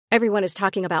Everyone is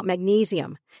talking about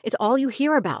magnesium. It's all you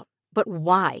hear about. But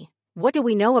why? What do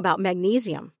we know about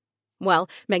magnesium? Well,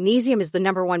 magnesium is the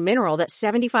number one mineral that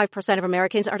 75% of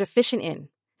Americans are deficient in.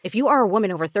 If you are a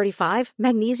woman over 35,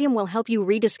 magnesium will help you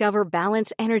rediscover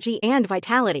balance, energy, and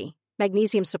vitality.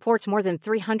 Magnesium supports more than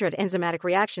 300 enzymatic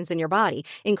reactions in your body,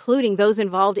 including those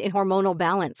involved in hormonal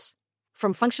balance.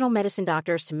 From functional medicine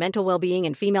doctors to mental well-being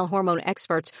and female hormone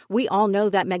experts, we all know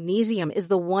that magnesium is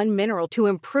the one mineral to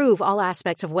improve all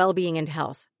aspects of well-being and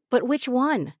health. But which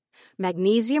one?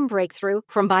 Magnesium Breakthrough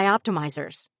from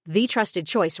Bioptimizers, the trusted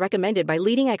choice recommended by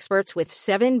leading experts with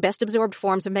 7 best-absorbed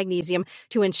forms of magnesium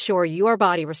to ensure your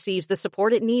body receives the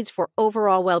support it needs for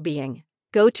overall well-being.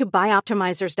 Go to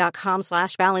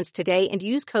bioptimizers.com/balance today and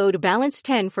use code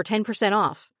BALANCE10 for 10%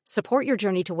 off. Support your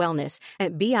journey to wellness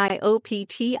at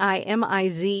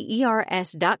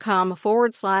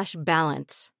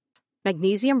bioptimizers.com/balance.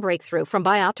 Magnesium Breakthrough from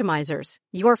Bioptimizers,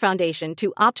 your foundation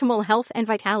to optimal health and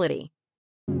vitality.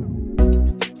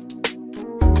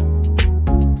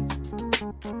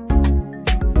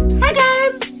 Hi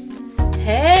guys!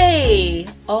 Hey!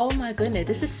 Oh my goodness,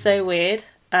 this is so weird.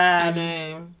 I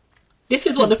know. This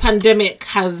is what the pandemic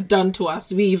has done to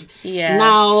us. We've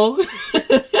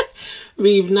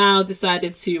now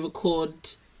decided to record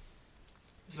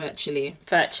virtually.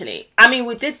 I mean,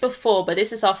 we did before, but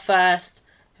this is our first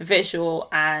visual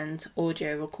and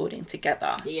audio recording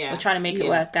together. Yeah. We're trying to make it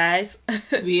work, guys.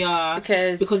 We are.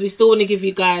 because we still want to give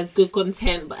you guys good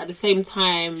content, but at the same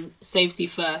time, safety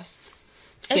first.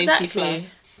 Safety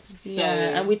first. So,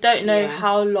 and we don't know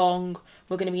how long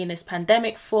we're going to be in this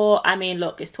pandemic for. I mean,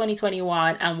 look, it's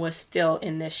 2021 and we're still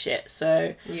in this shit.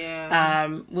 So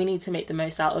we need to make the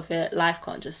most out of it. Life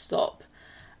can't just stop.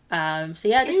 This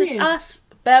is us.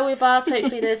 Bear with us.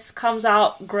 Hopefully this comes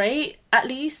out great, at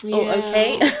least, or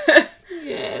okay.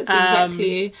 Yes,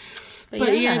 exactly. But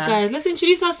guys, let's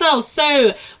introduce ourselves.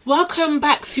 So, welcome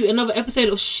back to another episode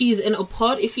of She's in a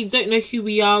Pod. If you don't know who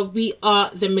we are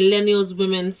the Millennials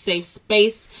Women Safe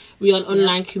Space. We are an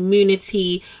online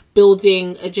community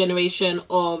building a generation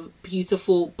of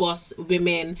beautiful boss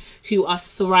women who are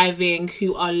thriving,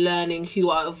 who are learning, who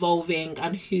are evolving,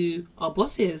 and who are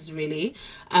bosses, really.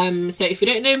 So if you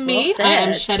don't know me, I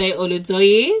am Shade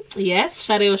Oludoyi. Yes,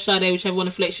 Shade or Shade, whichever one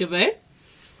floats your boat.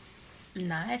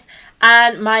 Nice.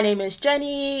 And my name is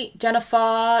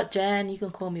Jennifer. Jen, you can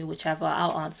call me whichever.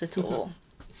 I'll answer to all.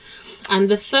 And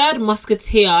the third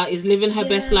musketeer is living her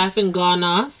best life in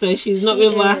Ghana. So she's not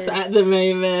with us at the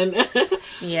moment.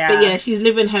 But she's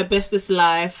living her bestest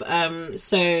life.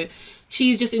 So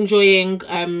she's just enjoying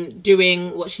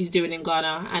doing what she's doing in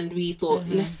Ghana. And we thought,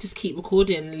 let's just keep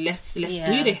recording. Let's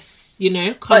do this, you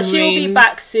know. But she'll be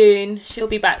back soon. No,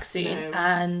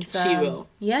 and she will.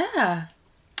 Yeah.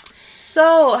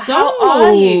 So how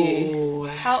are you?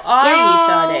 How are you,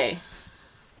 Shade?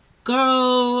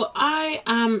 Girl, I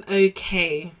am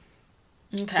okay.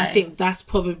 Okay. I think that's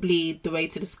probably the way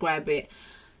to describe it.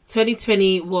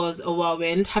 2020 was a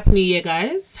whirlwind. Happy New Year,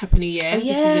 guys. Happy New Year.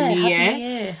 This is a new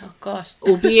year. Oh, gosh.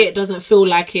 Albeit it doesn't feel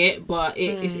like it, but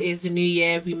it is a new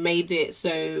year. We made it,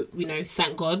 so,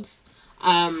 thank God.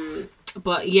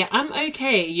 But yeah, I'm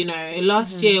okay.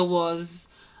 Last year was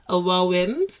a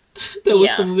whirlwind. There were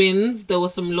some wins, there were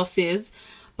some losses.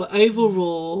 But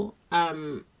overall,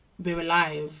 we're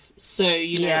alive. So,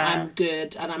 I'm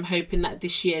good. And I'm hoping that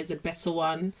this year is a better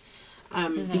one.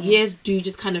 The years do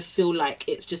just kind of feel like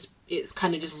it's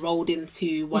kind of just rolled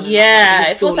into one another.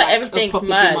 Yeah, it feels like everything's a proper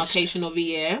merged. demarcation of a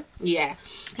year. Yeah.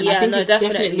 And I think it's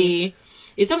definitely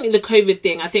the COVID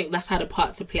thing. I think that's had a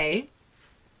part to play,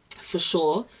 for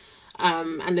sure.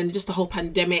 And then just the whole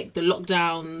pandemic, the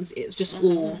lockdowns, it's just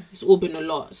it's all been a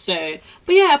lot. So,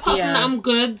 but yeah, apart from that, I'm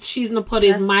good. She's in the Pod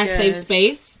is my safe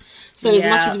space. So as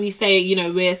much as we say,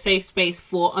 we're a safe space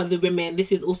for other women,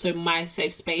 this is also my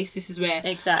safe space. This is where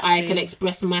I can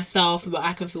express myself, where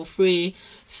I can feel free.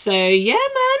 So yeah,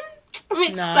 man, I'm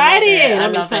excited.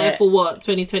 I'm excited for what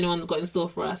 2021's got in store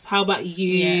for us. How about you?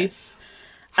 Yes.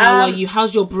 How are you?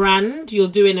 How's your brand? You're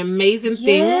doing amazing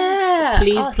things.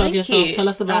 Please plug yourself. Tell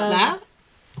us about that.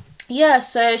 Yeah,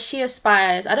 so She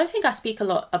Aspires. I don't think I speak a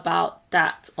lot about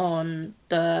that on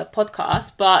the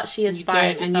podcast, but She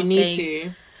Aspires you need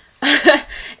to.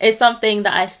 It's something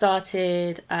that I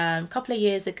started a couple of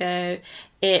years ago.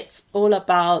 It's all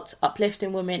about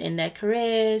uplifting women in their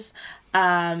careers.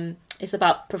 It's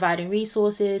about providing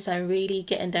resources and really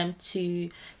getting them to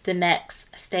the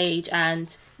next stage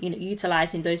and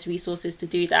utilizing those resources to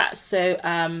do that. So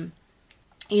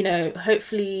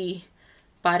hopefully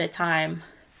by the time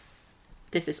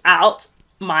this is out,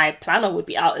 my planner would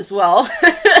be out as well.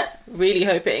 Really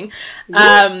hoping.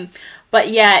 But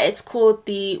yeah, it's called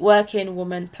the Working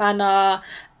Woman Planner.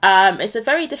 It's a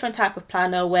very different type of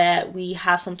planner where we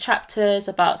have some chapters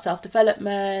about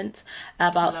self-development,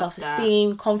 about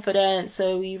self-esteem, confidence.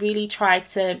 So we really try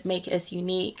to make it as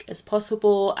unique as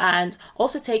possible and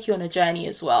also take you on a journey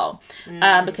as well.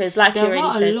 Because like you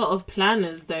already said... There are a lot of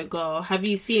planners though, girl. Have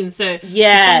you seen? So for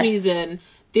some reason...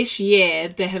 This year,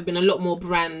 there have been a lot more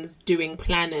brands doing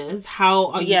planners.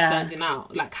 How are you standing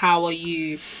out? Like, how are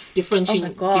you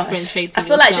differentiating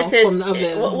yourself from the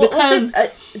others? Because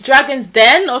Dragon's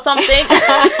Den or something.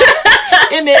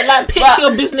 In it, like, pitch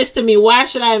your business to me. Why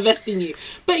should I invest in you?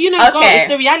 But you know, girl, it's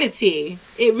the reality.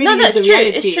 It really is the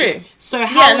reality. It's true. So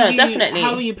how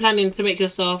are you planning to make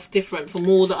yourself different from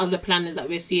all the other planners that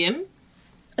we're seeing?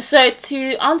 So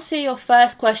to answer your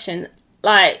first question,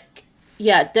 like.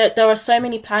 Yeah, there are so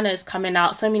many planners coming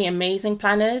out, so many amazing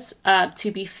planners,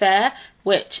 to be fair,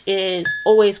 which is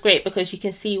always great because you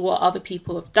can see what other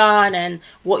people have done and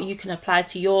what you can apply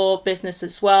to your business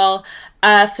as well.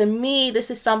 For me,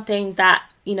 this is something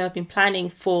that, you know, I've been planning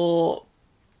for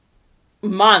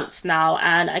months now.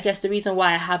 And I guess the reason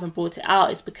why I haven't brought it out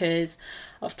is because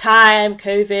of time,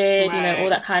 COVID, you know, all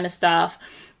that kind of stuff.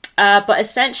 But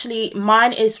essentially,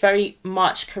 mine is very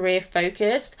much career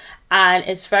focused and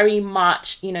it's very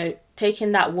much, you know,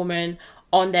 taking that woman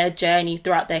on their journey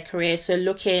throughout their career. So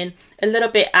looking a little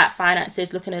bit at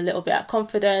finances, looking a little bit at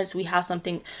confidence. We have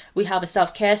a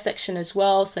self-care section as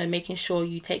well. So making sure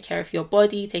you take care of your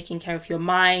body, taking care of your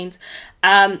mind.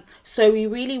 So we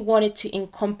really wanted to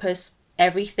encompass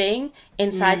everything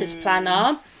inside this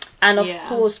planner. And of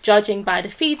course, judging by the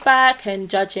feedback and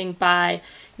judging by,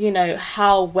 you know,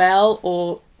 how well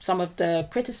or some of the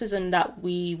criticism that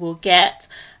we will get,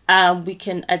 we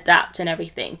can adapt and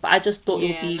everything. But I just thought it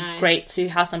would be great to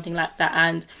have something like that.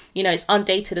 And, you know, it's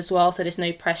undated as well. So there's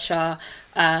no pressure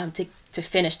to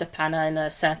finish the planner in a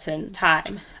certain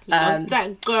time. Love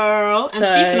that, girl. And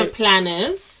speaking of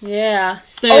planners. Yeah.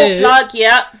 So, plug,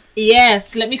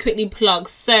 Yes, let me quickly plug.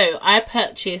 So I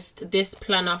purchased this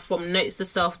planner from Notes to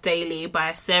Self Daily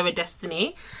by Sarah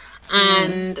Destiny.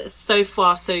 And so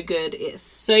far so good. It's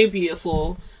so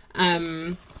beautiful.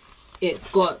 It's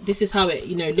got, this is how it,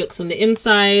 you know, looks on the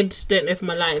inside. Don't know if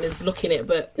my lighting is blocking it,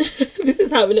 but this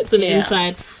is how it looks on the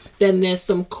inside. Then there's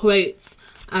some quotes.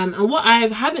 And what I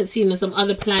haven't seen in some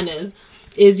other planners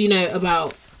is, you know,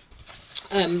 about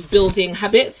building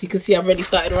habits. You can see I've already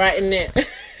started writing it.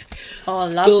 Oh,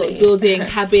 lovely. Building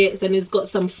habits. Then it's got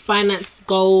some finance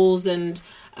goals and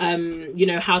you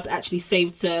know, how to actually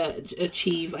save to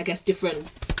achieve, I guess, different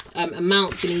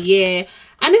amounts in a year.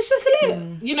 And it's just a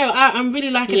little, you know, I'm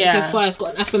really liking it so far. It's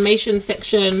got an affirmation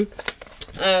section,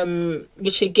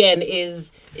 which again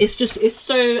it's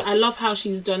so, I love how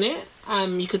she's done it.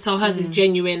 You could tell hers is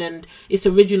genuine and it's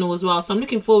original as well. So I'm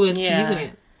looking forward to using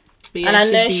it. But yeah, and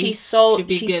I know she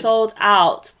sold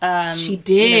out. She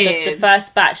did, you know, the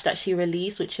first batch that she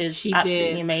released, which is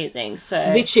absolutely amazing.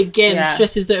 So, which again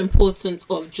stresses the importance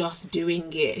of just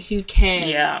doing it. Who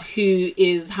cares?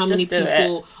 How many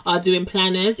people are doing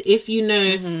planners? If you know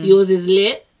yours is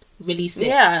lit, release it.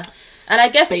 Yeah, and I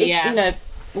guess you know,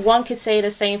 one could say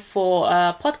the same for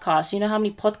podcasts. You know how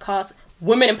many podcasts,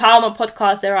 women empowerment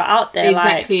podcasts, there are out there.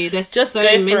 Exactly, like, there's just so go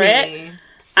many. For it.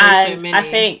 So many. I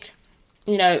think,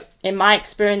 you know, in my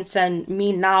experience and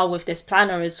me now with this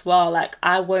planner as well, like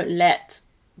I won't let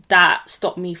that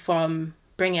stop me from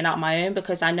bringing out my own,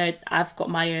 because I know I've got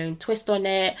my own twist on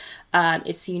it.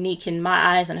 It's unique in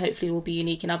my eyes and hopefully will be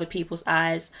unique in other people's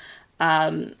eyes.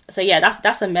 So yeah,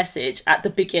 that's a message at the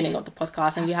beginning of the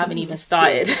podcast, and we haven't even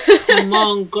started. Come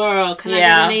on, girl. Can I get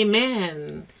an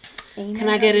amen? Can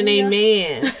I get an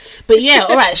amen? But yeah,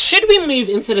 all right. Should we move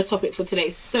into the topic for today?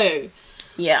 So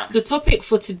yeah, the topic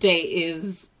for today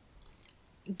is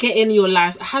getting your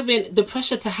life, having the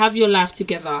pressure to have your life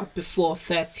together before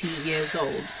 30 years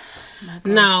old.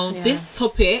 Now, this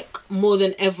topic more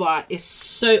than ever is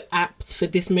so apt for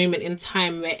this moment in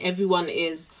time where everyone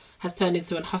has turned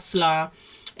into a hustler.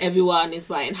 Everyone is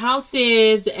buying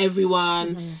houses.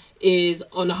 Everyone is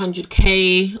on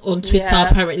 100k on Twitter,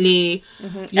 apparently.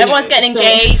 Everyone's getting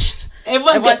engaged.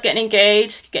 Everyone's getting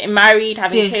engaged, getting married,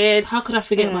 having kids. How could I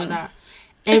forget about that?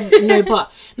 No,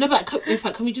 but in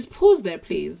fact, can we just pause there,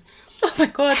 please? Oh my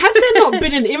God. Has there not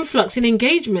been an influx in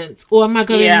engagements, or am I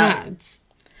going mad?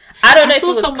 I don't know. I saw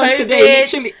if it was someone COVID, today.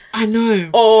 Literally, I know.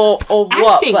 Or what?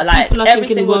 I think but like people are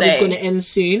thinking the world is going to end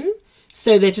soon,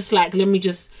 so they're just like, let me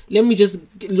just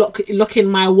lock in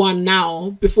my one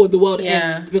now before the world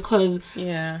ends, because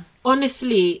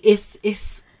honestly,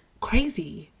 it's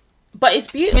crazy. But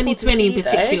it's beautiful. 2020 in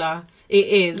particular, though. it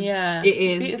is. Yeah, it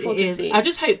is. I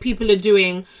just hope people are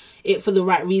doing it for the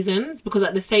right reasons, because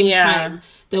at the same time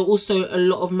there are also a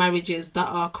lot of marriages that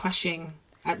are crashing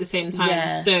at the same time.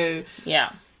 So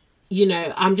you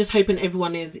know, I'm just hoping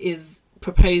everyone is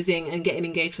proposing and getting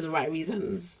engaged for the right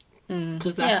reasons,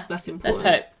 because that's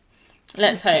important.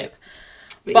 Let's hope.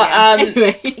 But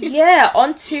anyway,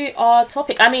 on to our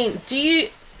topic. I mean, do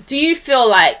you feel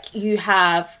like you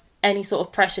have any sort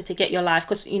of pressure to get your life?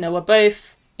 Because, you know, we're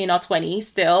both in our 20s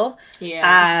still.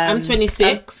 I'm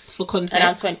 26 for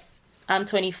context. And I'm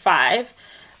 25.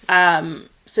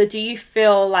 So do you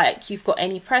feel like you've got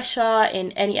any pressure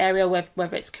in any area,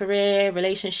 whether it's career,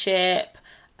 relationship,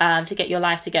 to get your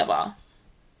life together?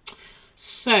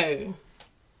 So,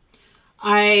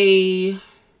 I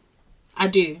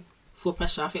do feel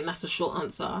pressure. I think that's the short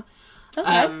answer.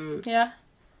 Okay.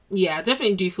 Yeah, I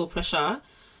definitely do feel pressure.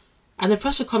 And the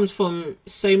pressure comes from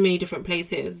so many different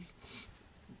places.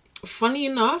 Funny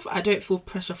enough, I don't feel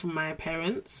pressure from my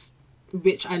parents,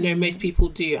 which I know most people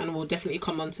do, and we'll definitely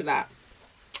come on to that.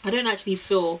 I don't actually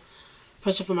feel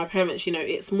pressure from my parents, you know,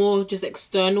 it's more just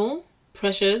external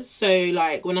pressures. So,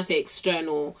 like, when I say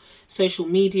external, social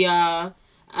media,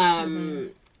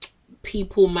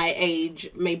 people my age,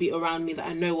 maybe around me that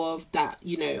I know of that,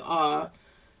 you know, are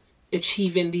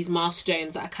achieving these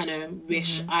milestones that I kind of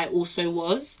wish I also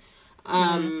was.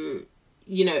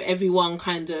 You know, everyone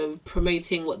kind of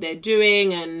promoting what they're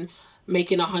doing and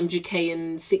making 100k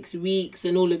in 6 weeks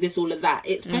and all of this, all of that.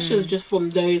 It's pressures just from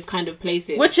those kind of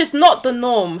places, which is not the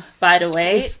norm, by the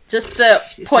way. Just to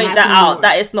point that out,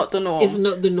 that is not the norm. It's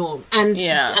not the norm. And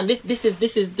and this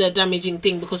is the damaging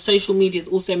thing, because social media is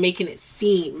also making it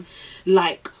seem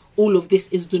like all of this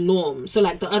is the norm. So,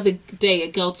 like, the other day, a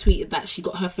girl tweeted that she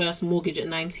got her first mortgage at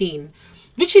 19,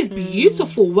 which is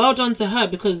beautiful. Well done to her,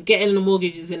 because getting a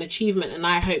mortgage is an achievement, and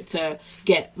I hope to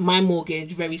get my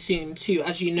mortgage very soon too,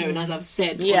 as you know, and as I've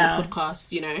said on the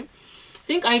podcast, you know. I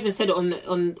think I even said it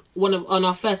on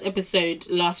our first episode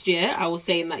last year. I was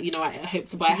saying that, you know, I hope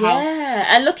to buy a house.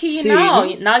 Yeah, and look at you now.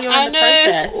 Now you're in the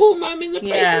process. Oh, I'm in the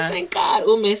process. Thank God,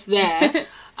 almost there.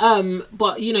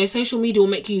 But, you know, social media will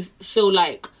make you feel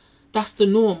like that's the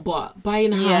norm, but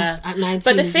buying a house at 19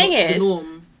 but the is thing not is, the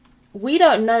norm. We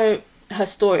don't know her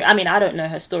story. I mean, I don't know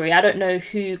her story. I don't know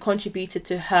who contributed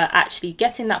to her actually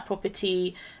getting that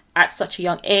property at such a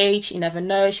young age. You never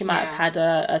know. She might have had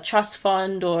a trust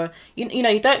fund, or you know,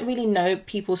 you don't really know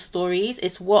people's stories.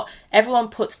 It's what everyone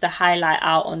puts the highlight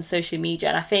out on social media,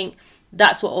 and I think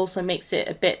that's what also makes it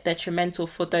a bit detrimental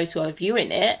for those who are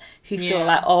viewing it, who feel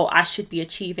like, oh, I should be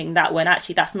achieving that, when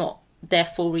actually that's not their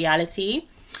full reality.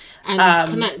 And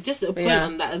can I just a point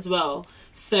on that as well?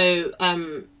 So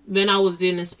when I was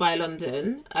doing Inspire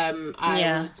London, I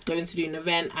was going to do an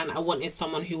event, and I wanted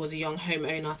someone who was a young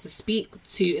homeowner to speak,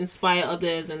 to inspire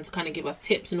others and to kind of give us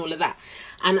tips and all of that.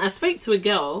 And I spoke to a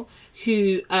girl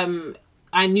who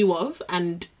I knew of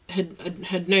and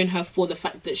had known her for the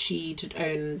fact that she'd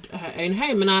owned her own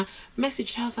home, and I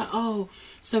messaged her. I was like, oh,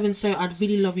 so and so, I'd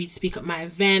really love you to speak at my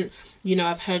event. You know,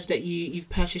 I've heard that you've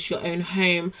purchased your own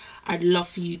home. I'd love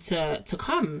for you to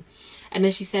come. And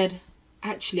then she said,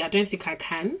 actually, I don't think I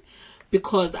can,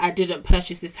 because I didn't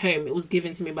purchase this home. It was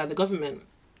given to me by the government.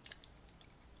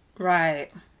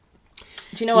 Right.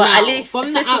 Do you know what? Now, at least from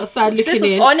the outside looking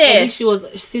in, at least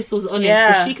sis was honest,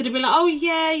 because she could have been like, oh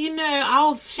yeah, you know,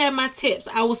 I'll share my tips.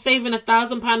 I was saving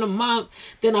 £1,000 a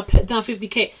month, then I put down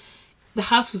 50k. The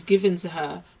house was given to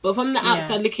her, but from the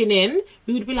outside looking in,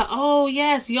 we would be like, oh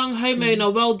yes, young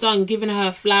homeowner, well done, giving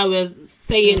her flowers,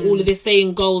 saying all of this,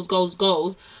 saying goals,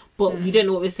 but we don't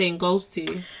know what we're saying goals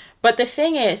to. But the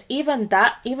thing is, even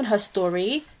her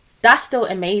story, that's still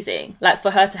amazing. Like,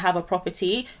 for her to have a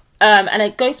property. And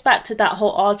it goes back to that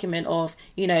whole argument of,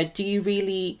 you know, have you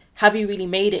really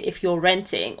made it if you're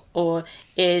renting, or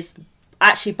is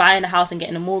actually buying a house and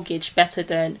getting a mortgage better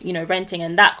than, you know, renting?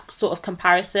 And that sort of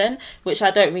comparison, which I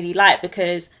don't really like,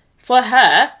 because for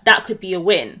her, that could be a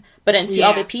win. But then to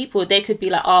other people, they could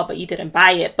be like, oh, but you didn't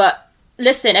buy it. But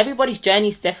listen, everybody's journey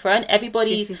is different.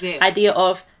 Everybody's idea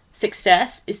of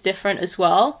success is different as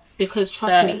well. Because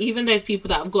trust me, even those people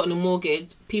that have gotten a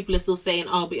mortgage, people are still saying,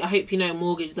 oh, but I hope you know a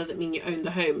mortgage doesn't mean you own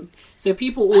the home. So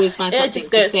people always find something to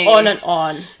say. It just goes on and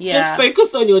on. Yeah. Just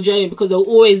focus on your journey, because there'll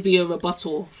always be a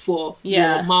rebuttal for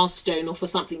your milestone or for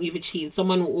something you've achieved.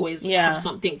 Someone will always have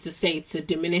something to say to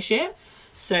diminish it.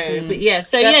 So, but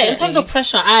in terms of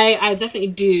pressure, I definitely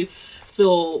do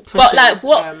feel pressure. But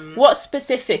like, what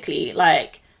specifically,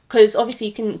 like, because obviously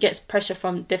you can get pressure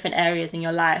from different areas in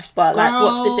your life, but like,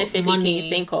 what specifically can you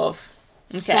think of?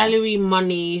 Okay. Salary,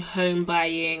 money, home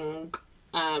buying,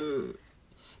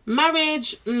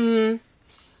 marriage.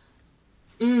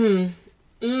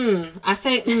 I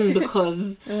say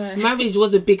because marriage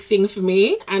was a big thing for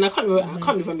me, and I can't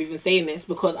believe I'm even saying this,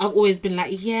 because I've always been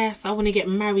like, yes, I want to get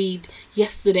married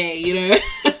yesterday, you know.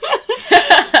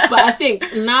 But I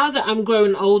think now that I'm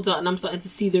growing older and I'm starting to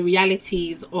see the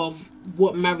realities of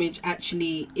what marriage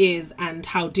actually is and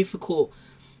how difficult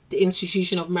the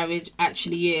institution of marriage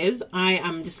actually is, I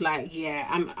am just like,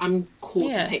 I'm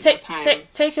cool to take my time.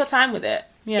 Take your time with it.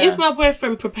 Yeah. If my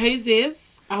boyfriend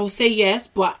proposes, I will say yes,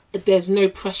 but there's no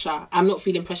pressure. I'm not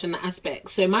feeling pressure in that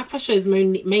aspect. So my pressure is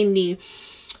mainly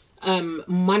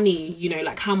money, you know,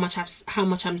 like how much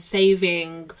I'm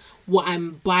saving, what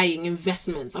I'm buying,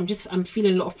 investments. I'm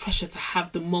feeling a lot of pressure to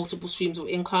have the multiple streams of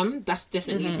income. That's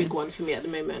definitely a big one for me at the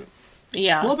moment.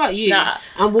 Yeah. What about you?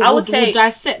 And we'll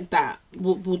dissect that.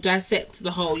 We'll dissect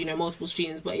the whole, you know, multiple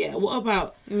streams. But yeah, what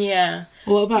about you?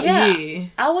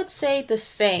 I would say the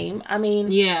same. I mean,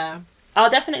 I'll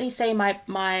definitely say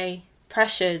my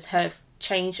pressures have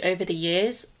changed over the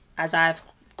years as I've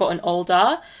gotten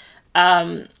older.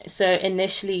 So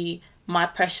initially my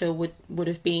pressure would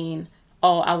have been,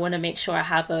 I want to make sure I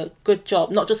have a good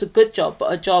job, not just a good job,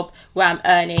 but a job where I'm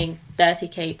earning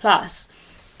 30k plus.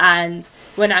 And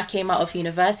when I came out of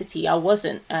university, I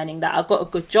wasn't earning that. I got a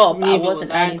good job, but I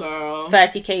wasn't earning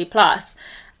 30k plus.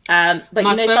 But my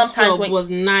you know, first sometimes job was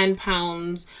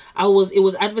 £9. It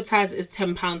was advertised as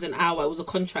 £10 an hour. It was a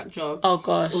contract job. Oh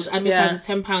gosh. It was advertised as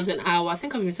 £10 an hour. I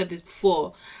think I've even said this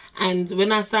before. And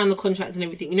when I signed the contract and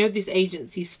everything, you know, this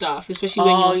agency stuff, especially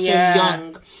when you're so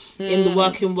young in the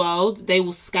working world, they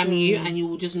will scam you and you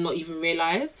will just not even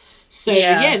realise. So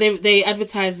they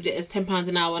advertised it as £10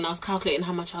 an hour, and I was calculating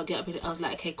how much I'll get up in it. I was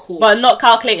like, okay, cool. But not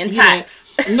calculating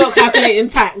tax. Not calculating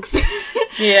tax.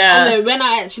 Yeah. And then when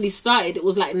I actually started, it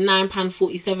was like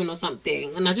 £9.47 or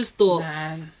something. And I just thought,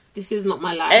 this is not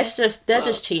my life. They're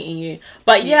just cheating you.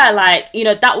 But yeah, like, you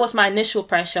know, that was my initial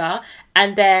pressure.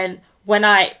 And then when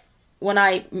I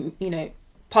you know,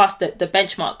 passed the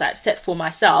benchmark that I set for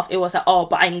myself, it was like,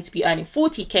 but I need to be earning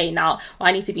 40k now, or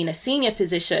I need to be in a senior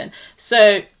position.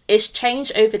 So it's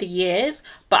changed over the years,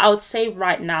 but I would say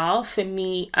right now, for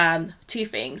me, two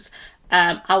things.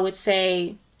 I would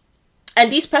say,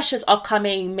 and these pressures are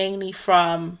coming mainly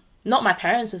from not my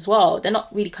parents as well. They're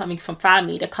not really coming from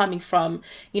family. They're coming from,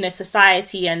 you know,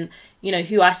 society and, you know,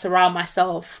 who I surround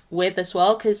myself with as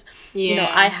well. Because, you know,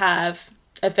 I have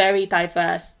a very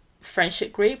diverse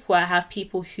friendship group where I have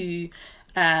people who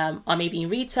are maybe in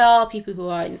retail, people who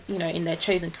are, you know, in their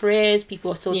chosen careers, people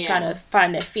who are still trying to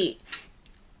find their feet.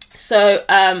 So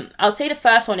I would say the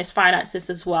first one is finances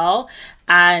as well.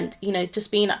 And, you know,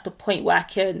 just being at the point where I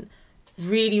can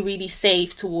really, really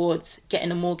save towards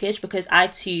getting a mortgage, because I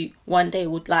too one day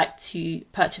would like to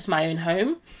purchase my own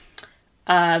home.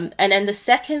 And then the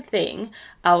second thing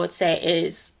I would say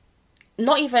is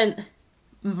not even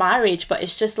marriage, but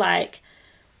it's just like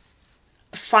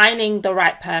finding the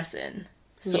right person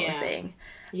sort of thing.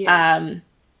 And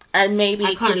maybe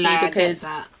it could be because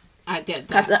I get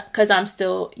that because I'm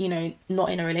still, you know, not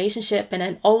in a relationship, and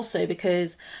then also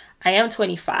because I am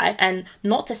 25, and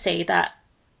not to say that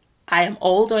I am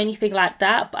old or anything like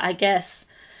that, but I guess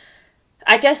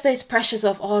there's pressures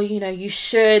of, you know, you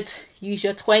should use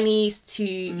your 20s to,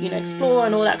 you know, explore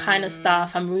and all that kind of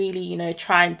stuff. I'm really, you know,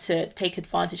 trying to take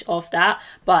advantage of that.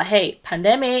 But hey,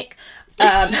 pandemic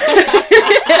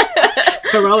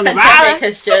coronavirus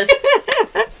has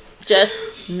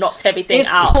just knocked everything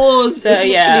out. Paused, so, it's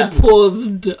literally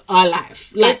paused our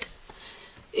life. Like,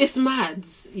 it's mad.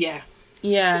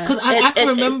 Yeah, because I can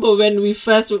remember when we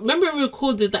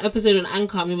recorded that episode on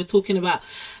Anchor, and we were talking about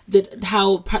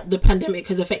how the pandemic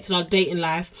has affected our dating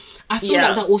life. I feel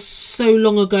like that was so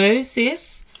long ago,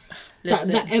 sis.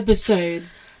 That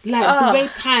episode, like the way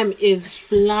time is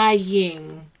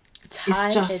flying.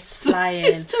 Is flying.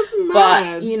 It's just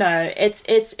mad. But you know,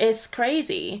 it's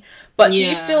crazy. But do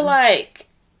you feel like,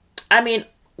 I mean,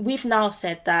 we've now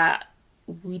said that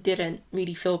we didn't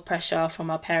really feel pressure from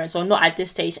our parents, or not at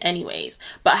this stage anyways,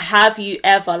 but have you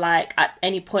ever, like, at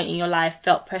any point in your life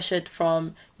felt pressured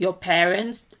from your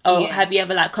parents, or have you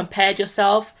ever, like, compared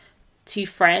yourself to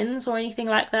friends or anything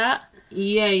like that?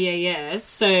 Yeah.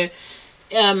 So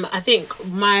I think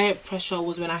my pressure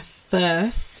was when I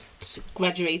first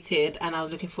graduated and I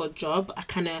was looking for a job. I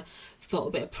kind of felt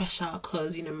a bit of pressure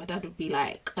because, you know, my dad would be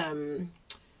like,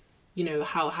 you know,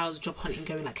 how's job hunting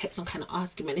going? Like, kept on kind of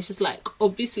asking me, and it's just like,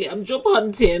 obviously I'm job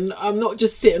hunting. I'm not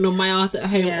just sitting on my ass at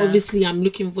home. Obviously I'm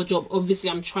looking for a job. Obviously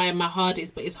I'm trying my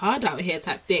hardest, but it's hard out here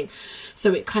type thing.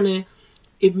 So it kind of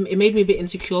it made me a bit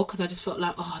insecure because I just felt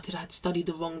like, oh, did I study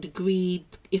the wrong degree?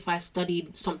 If I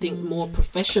studied something more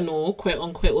professional, quote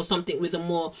unquote, or something with a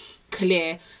more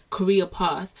clear career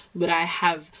path, would I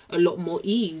have a lot more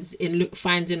ease in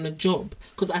finding a job?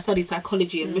 Because I studied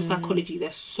psychology, and with psychology,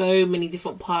 there's so many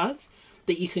different paths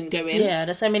that you can go in. Yeah,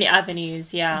 there's so many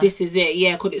avenues. Yeah, this is it.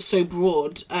 Yeah, because it's so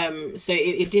broad. So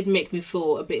it did make me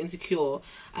feel a bit insecure.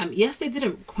 Yes, they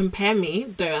didn't compare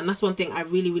me though, and that's one thing I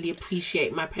really, really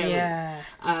appreciate my parents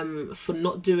for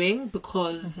not doing,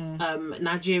 because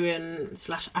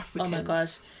Nigerian/African. Oh my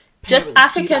gosh. Just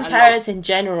African parents in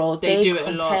general, they do it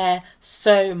a lot.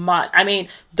 So much. I mean,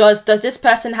 does this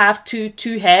person have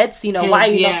two heads? You know, why are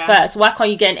you not first? Why can't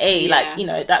you get an A? Like, you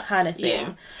know, that kind of thing.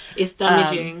 Yeah. It's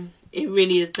damaging. It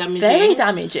really is damaging. Very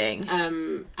damaging.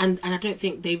 And I don't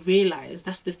think they realise,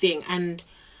 that's the thing. And,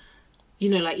 you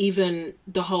know, like even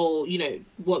the whole, you know,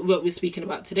 what we're speaking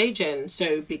about today, Jen.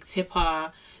 So Big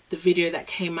Tipper, the video that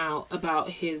came out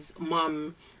about his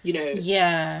mum, you know,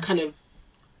 kind of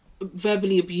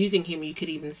verbally abusing him, you could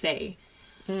even say.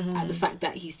 At the fact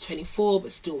that he's 24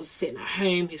 but still sitting at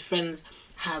home. His friends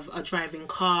are driving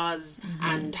cars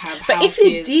and have houses. But if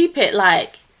you deep it,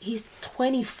 like, he's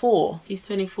 24. He's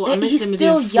 24. And most of them are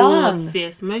doing fraud,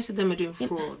 sis. Most of them are doing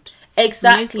fraud.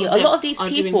 Exactly. A lot of these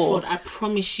people doing fraud, I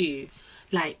promise you.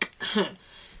 Like,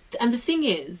 and the thing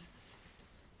is,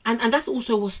 and that's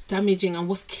also what's damaging and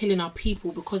what's killing our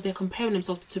people, because they're comparing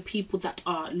themselves to people that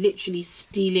are literally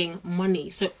stealing money.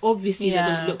 So obviously they're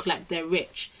going to look like they're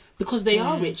rich, because they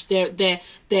are rich. They're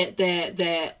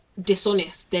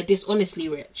dishonest. They're dishonestly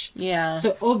rich. Yeah.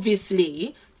 So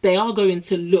obviously they are going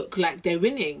to look like they're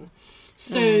winning.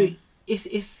 So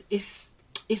it's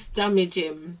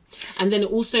damaging. And then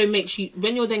it also makes you,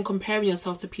 when you're then comparing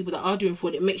yourself to people that are doing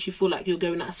fraud, it makes you feel like you're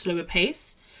going at a slower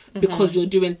pace, because you're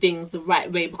doing things the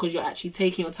right way, because you're actually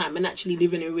taking your time and actually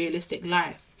living a realistic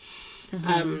life.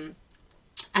 And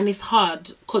it's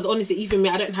hard, because honestly, even me,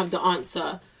 I don't have the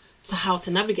answer to how to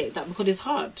navigate that, because it's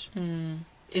hard.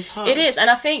 It's hard. It is. And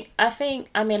I think,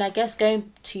 I mean, I guess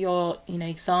going to your, you know,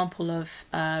 example of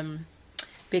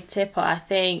Big Tipper, I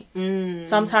think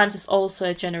sometimes it's also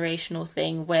a generational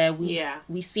thing where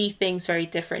we see things very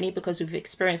differently because we've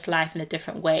experienced life in a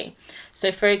different way.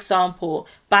 So, for example,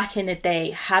 back in the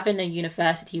day, having a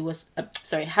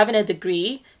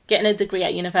degree, getting a degree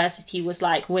at university was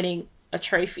like winning a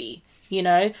trophy. You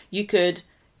know, you could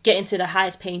get into the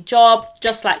highest paying job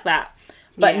just like that.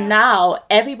 But now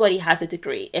everybody has a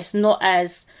degree. It's not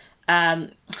as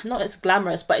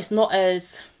glamorous, but it's not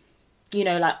as, you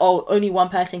know, like, oh, only one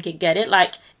person can get it.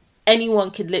 Like,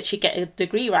 anyone could literally get a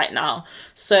degree right now.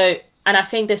 So, and I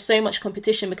think there's so much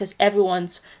competition because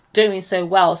everyone's doing so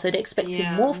well, so they're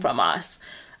expecting more from us.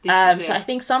 So I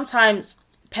think sometimes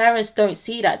parents don't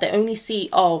see that. They only see,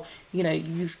 oh, you know,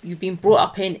 you've been brought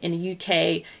up in the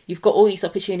UK, you've got all these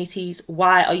opportunities,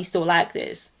 why are you still like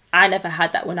this? I never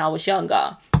had that when I was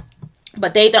younger.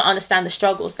 But they don't understand the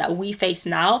struggles that we face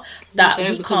now. That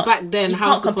we because can't, back then,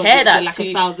 house compare that like to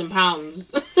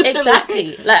 £1,000.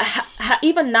 Exactly. Like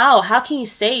even now, how can you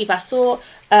save? I saw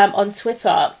on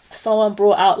Twitter someone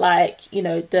brought out, like, you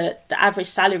know, the average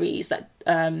salaries that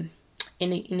in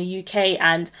the UK,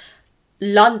 and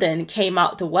London came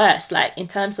out the worst. Like, in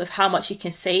terms of how much you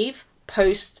can save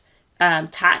post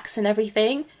tax and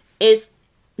everything, is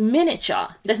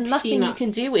miniature. There's nothing you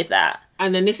can do with that.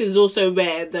 And then this is also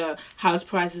where the house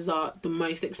prices are the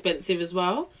most expensive as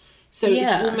well. So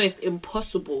it's almost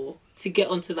impossible to get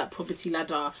onto that property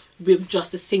ladder with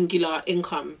just a singular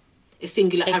income, a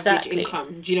singular average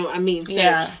income. Do you know what I mean?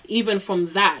 So even from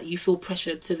that, you feel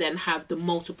pressured to then have the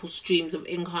multiple streams of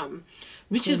income,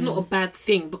 which is not a bad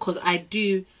thing, because I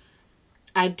do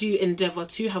endeavour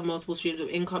to have multiple streams of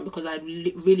income, because I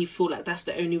really feel like that's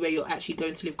the only way you're actually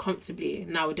going to live comfortably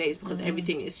nowadays, because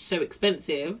everything is so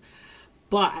expensive.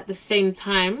 But at the same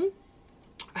time,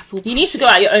 I feel you need to go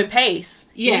at your own pace.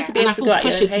 Yeah, and I feel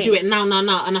pressured to do it now.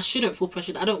 And I shouldn't feel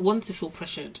pressured. I don't want to feel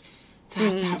pressured to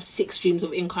have 6 streams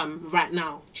of income right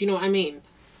now. Do you know what I mean?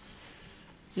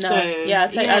 No, so,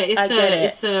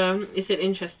 it's an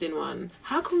interesting one.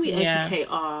 How can we educate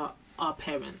our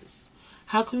parents?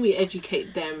 How can we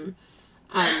educate them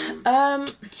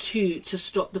to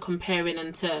stop the comparing,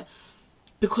 and to,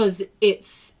 because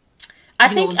it's, I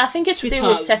think it's Twitter, to do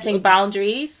with setting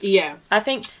boundaries. Yeah. I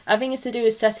think it's to do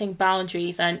with setting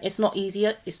boundaries, and it's not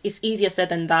easier. It's easier said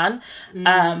than done.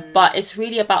 But it's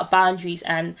really about boundaries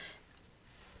and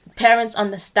parents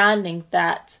understanding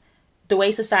that the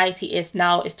way society is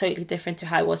now is totally different to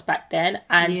how it was back then,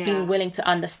 and being willing to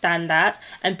understand that,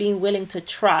 and being willing to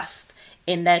trust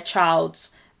in their child's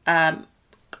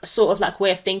sort of like way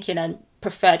of thinking and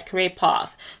preferred career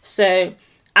path. So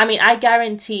I mean, I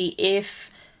guarantee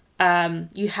if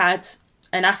you had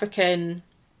an African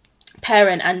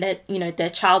parent and their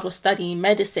child was studying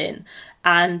medicine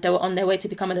and they were on their way to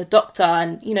becoming a doctor,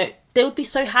 and they would be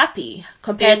so happy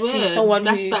compared to someone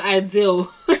that's the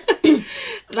ideal.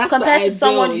 Compared to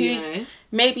someone who's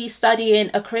maybe studying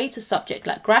a creative subject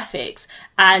like graphics,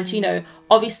 and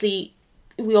obviously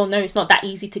we all know it's not that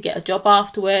easy to get a job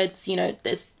afterwards.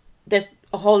 There's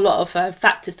a whole lot of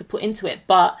factors to put into it,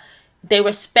 but they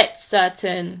respect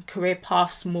certain career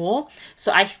paths more.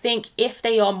 So I think if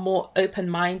they are more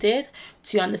open-minded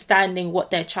to understanding what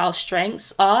their child's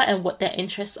strengths are and what their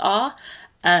interests are,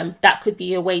 that could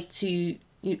be a way to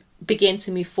begin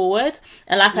to move forward.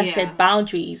 And like I said,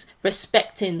 boundaries,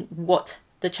 respecting what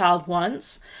the child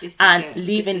wants and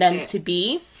leaving them to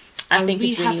be, I think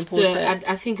is really important.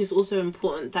 I think it's also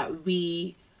important that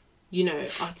we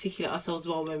articulate ourselves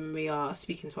well when we are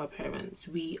speaking to our parents.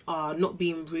 We are not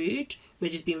being rude,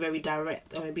 we're just being very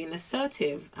direct, and we're being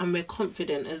assertive, and we're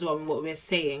confident as well in what we're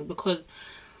saying, because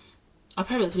our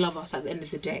parents love us at the end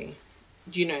of the day,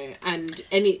 and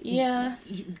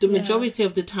the majority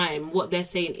of the time what they're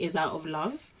saying is out of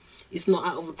love. It's not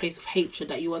out of a place of hatred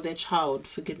that you are their child,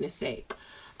 for goodness sake.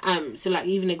 So like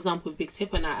even example of Big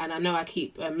Tip and I know I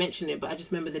keep mentioning it, but I just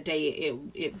remember the day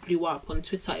it blew up on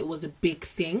Twitter. It was a big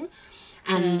thing,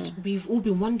 and we've all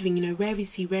been wondering, where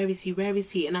is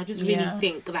he, and I just really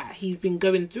think that he's been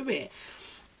going through it.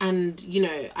 And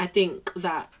I think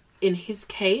that in his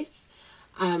case,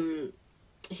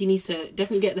 he needs to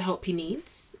definitely get the help he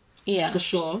needs, for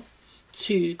sure,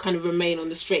 to kind of remain on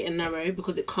the straight and narrow,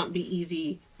 because it can't be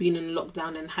easy being in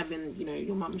lockdown and having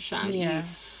your mum shout at you.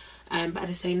 But at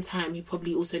the same time, he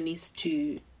probably also needs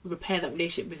to repair that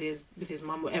relationship with his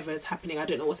mum, whatever is happening. I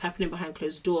don't know what's happening behind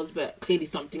closed doors, but clearly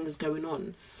something is going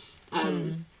on.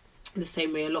 The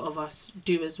same way a lot of us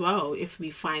do as well, if we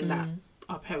find that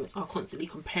our parents are constantly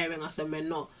comparing us and we're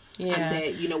not, and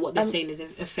they're, what they're saying is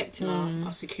affecting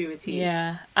our security.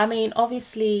 Yeah, I mean,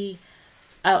 obviously,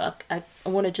 I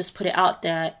want to just put it out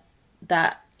there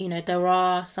that there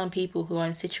are some people who are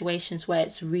in situations where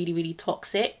it's really, really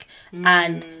toxic,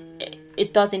 and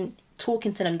it doesn't,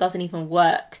 talking to them doesn't even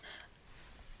work.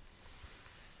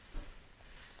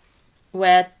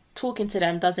 Where talking to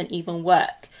them doesn't even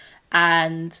work.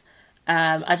 And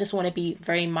I just want to be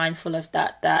very mindful of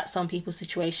that some people's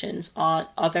situations are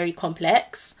very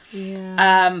complex.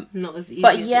 Not as easy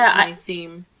as it may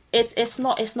seem. It's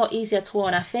not easy at all.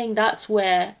 And I think that's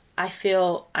where I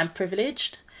feel I'm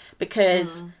privileged,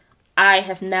 because I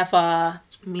have never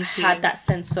had that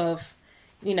sense of,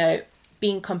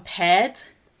 being compared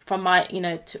from my,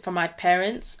 from my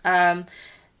parents. And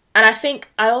I think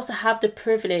I also have the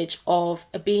privilege of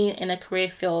being in a career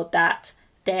field that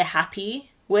they're happy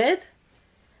with.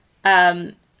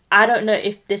 I don't know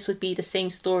if this would be the same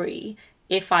story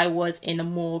if I was in a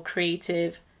more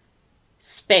creative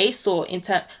space, or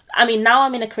now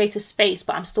I'm in a creative space,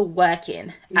 but I'm still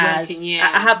working I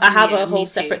have a whole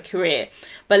separate career.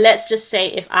 But let's just say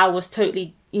if I was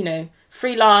totally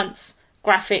freelance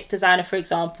graphic designer, for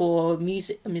example, or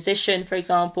musician, for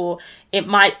example, it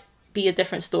might be a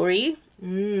different story.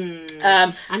 So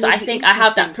I think I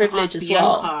have that privilege as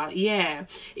well. I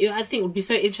think it would be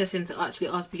so interesting to actually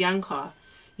ask Bianca,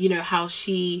 how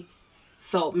she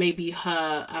felt, maybe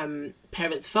her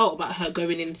parents felt about her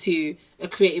going into a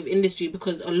creative industry,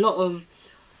 because a lot of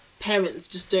parents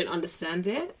just don't understand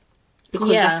it, because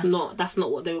that's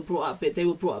not what they were brought up with. They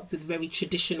were brought up with very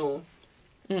traditional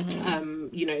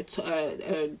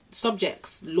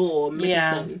subjects, law,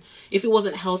 medicine. If it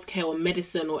wasn't healthcare or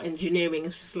medicine or engineering,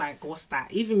 it's just like, what's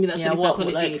that? Even me, that's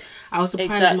psychology. I was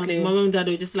surprised. Exactly. My mum and dad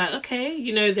were just like,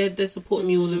 okay, they're supporting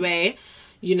me all the way.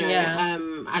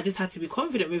 I just had to be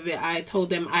confident with it. I told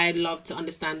them I love to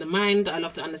understand the mind. I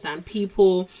love to understand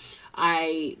people.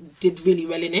 I did really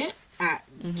well in it at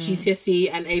GCSE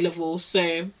and A-level,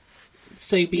 so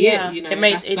be it.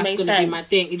 That's going to be my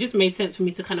thing. It just made sense for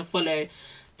me to kind of follow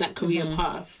that career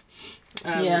path.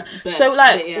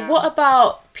 What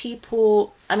about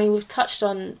people? I mean, we've touched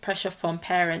on pressure from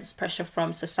parents, pressure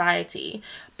from society,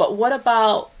 but what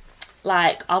about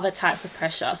like other types of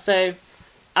pressure? So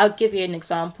I'll give you an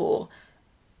example.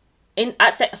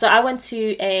 So I went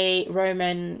to a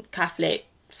Roman Catholic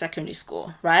secondary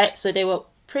school, right? So they were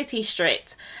pretty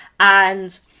strict,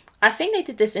 and I think they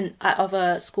did this in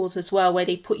other schools as well, where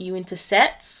they put you into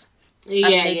sets. They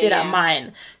did at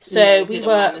mine. So we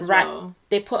were ranked.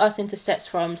 They put us into sets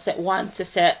from set 1 to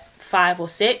set 5 or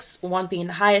 6, 1 being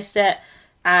the highest set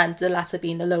and the latter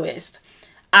being the lowest.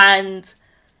 And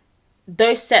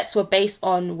those sets were based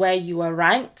on where you were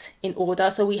ranked in order.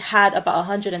 So we had about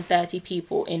 130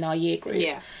 people in our year group.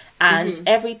 And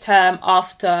every term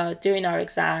after doing our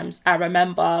exams, I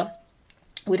remember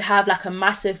we'd have like a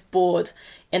massive board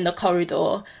in the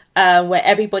corridor where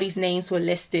everybody's names were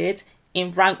listed in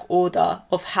rank order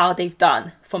of how they've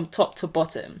done from top to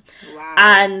bottom. Wow.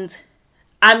 And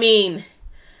I mean,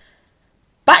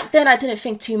 back then I didn't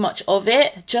think too much of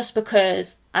it, just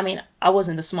because, I mean, I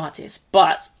wasn't the smartest,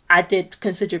 but I did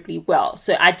considerably well.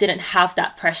 So I didn't have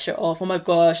that pressure of, oh my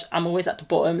gosh, I'm always at the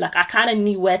bottom. Like, I kind of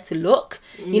knew where to look,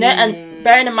 you know, and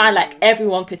bearing in mind, like,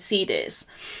 everyone could see this.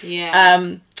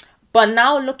 Yeah. But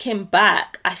now looking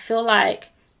back, I feel like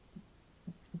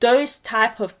those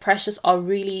type of pressures are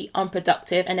really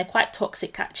unproductive, and they're quite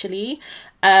toxic, actually,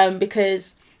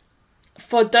 because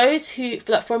for those who,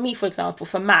 like for me, for example,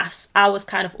 for maths, I was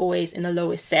kind of always in the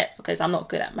lowest set because I'm not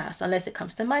good at maths unless it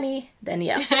comes to money. Then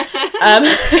yeah,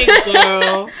 hey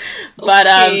girl. But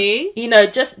okay. You know,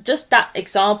 just that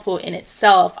example in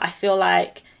itself, I feel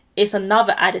like it's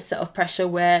another added set of pressure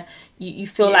where you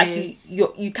feel like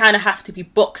you kind of have to be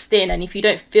boxed in, and if you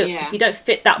don't if you don't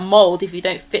fit that mold, if you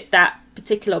don't fit that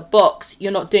particular box,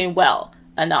 you're not doing well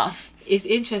enough. It's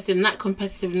interesting that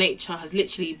competitive nature has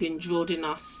literally been drilled in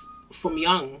us from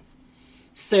young.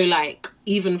 So like,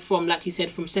 even from, like you said,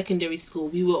 from secondary school,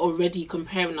 we were already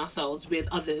comparing ourselves with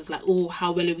others, like, oh,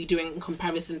 how well are we doing in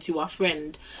comparison to our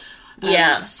friend?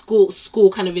 School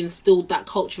kind of instilled that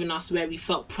culture in us where we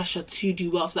felt pressure to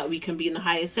do well so that we can be in the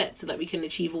higher set, so that we can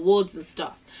achieve awards and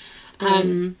stuff. But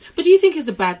do you think it's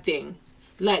a bad thing?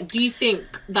 Like, do you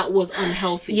think that was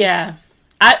unhealthy? Yeah,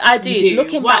 I do.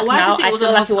 Looking back why now, do you think it was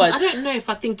unhealthy? Like it was. I don't know if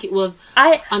I think it was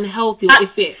unhealthy, or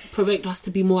if it provoked us to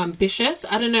be more ambitious.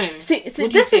 I don't know. See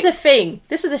this is the thing.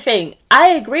 This is the thing. I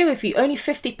agree with you, only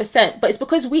 50%, but it's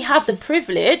because we have the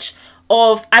privilege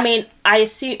of, I mean,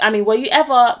 were you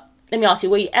ever, let me ask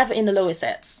you, were you ever in the lower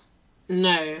sets?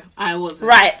 No, I wasn't.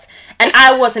 Right. And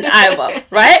I wasn't either,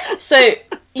 right? So,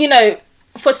 you know,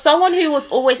 for someone who was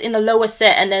always in the lower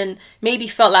set and then maybe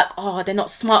felt like, oh, they're not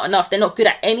smart enough, they're not good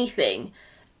at anything,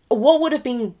 what would have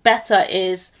been better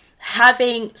is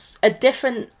having a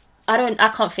different, I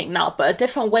can't think now, but a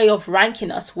different way of ranking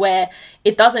us where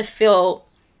it doesn't feel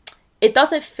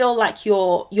like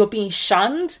you're being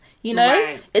shunned, you know?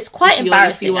 Right. It's quite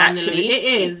embarrassing, actually. It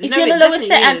is. If you're in the lower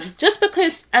set, and just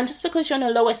because you're in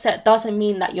a lower set doesn't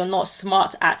mean that you're not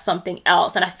smart at something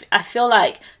else. And I feel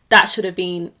like that should have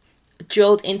been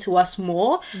drilled into us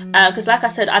more, because like I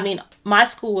said, I mean, my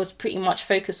school was pretty much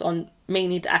focused on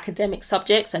mainly the academic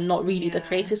subjects and not really the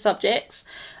creative subjects.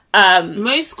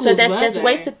 Most schools, so there's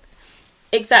ways to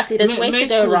there's ways to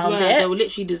go around it. They were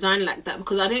literally designed like that,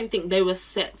 because I don't think they were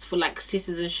sets for like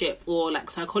citizenship or like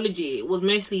psychology. It was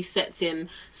mostly sets in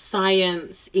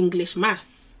science, English,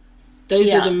 maths.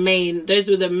 Those were the main,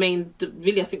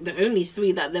 really, I think the only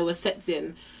three that there were sets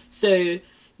in. So,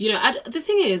 you know, the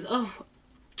thing is,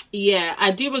 yeah,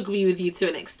 I do agree with you to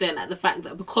an extent at the fact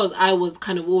that because I was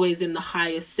kind of always in the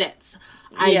higher sets,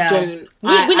 we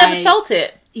never felt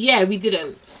it. Yeah, we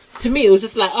didn't. To me, it was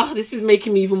just like, oh, this is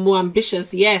making me even more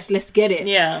ambitious. Yes, let's get it.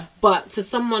 Yeah. But to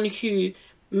someone who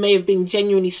may have been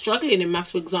genuinely struggling in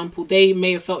maths, for example, they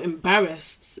may have felt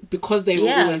embarrassed because they were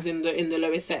always in the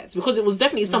lower sets, because it was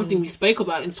definitely something we spoke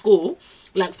about in school.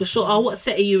 Like, for sure, what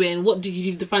set are you in? What did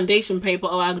you do the foundation paper?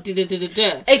 Oh, I did.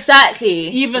 Exactly.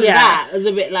 Even that was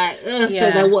a bit like, so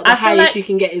then what the highest you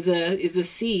can get is a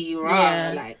C,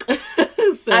 right? Like,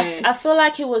 so I feel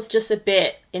like it was just a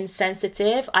bit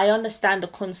insensitive. I understand the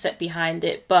concept behind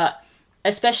it, but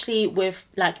especially with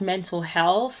like mental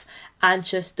health and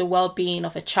just the well-being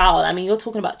of a child. I mean, you're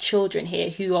talking about children here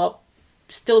who are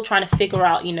still trying to figure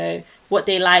out, you know, what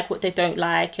they like, what they don't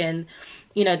like, and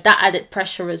you know, that added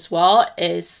pressure as well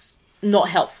is not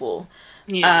helpful.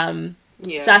 So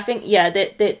I think,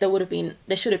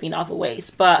 there should have been other ways.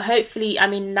 But hopefully, I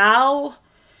mean, now,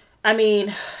 I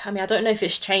don't know if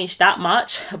it's changed that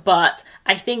much, but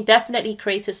I think definitely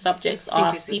creative subjects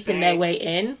are seeping their way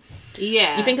in.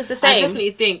 Yeah. You think it's the same? I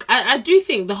definitely think. I do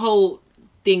think the whole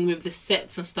thing with the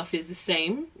sets and stuff is the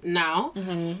same now.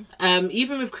 Mm-hmm.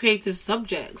 Even with creative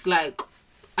subjects, like,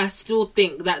 I still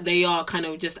think that they are kind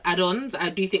of just add-ons. I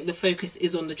do think the focus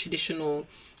is on the traditional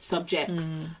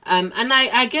subjects. And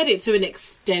I get it to an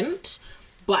extent,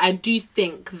 but I do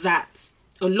think that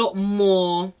a lot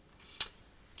more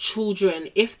children,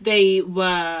 if they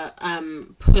were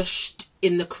pushed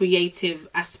in the creative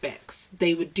aspects,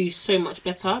 they would do so much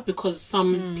better, because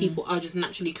some people are just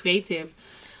naturally creative.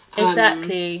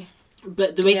 Exactly.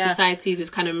 But the way society has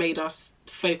kind of made us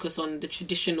focus on the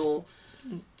traditional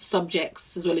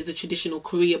subjects as well as the traditional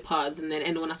career paths, and then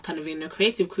anyone that's kind of in a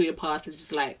creative career path is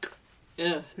just like,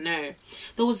 no.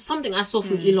 There was something I saw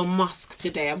from Elon Musk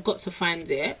today. I've got to find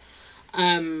it.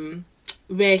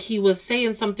 where he was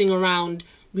saying something around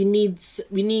we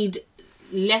need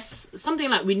less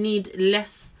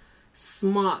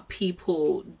smart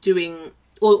people doing,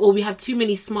 or we have too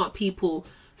many smart people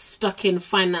stuck in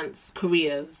finance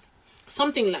careers,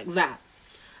 something like that.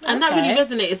 And that really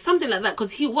resonated, something like that,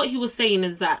 because what he was saying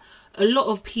is that a lot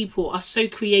of people are so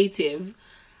creative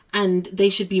and they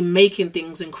should be making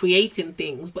things and creating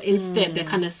things, but instead they're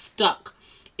kind of stuck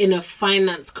in a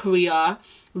finance career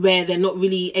where they're not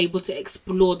really able to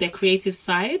explore their creative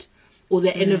side or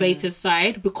their innovative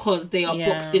side because they are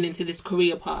boxed into this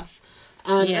career path.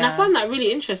 And I found that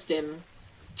really interesting,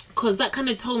 because that kind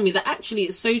of told me that actually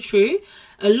it's so true.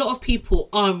 A lot of people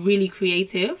are really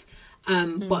creative,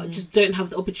 but just don't have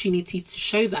the opportunity to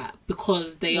show that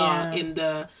because they are in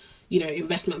the,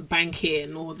 investment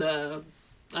banking or the,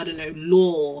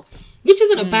 law, which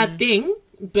isn't a bad thing,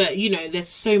 but, there's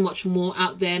so much more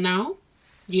out there now.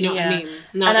 You know what I mean?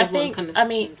 Now and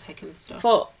everyone's taking stuff.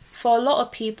 For a lot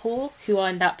of people who are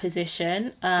in that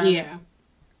position, and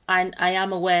I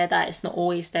am aware that it's not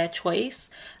always their choice.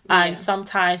 And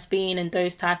sometimes being in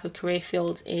those type of career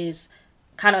fields is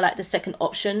kind of like the second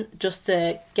option, just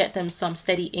to get them some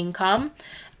steady income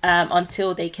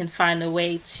until they can find a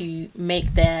way to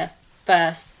make their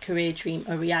first career dream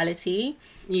a reality.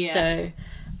 So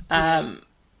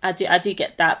I do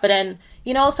get that. But then,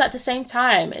 also at the same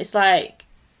time, it's like,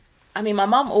 I mean, my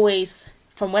mum always,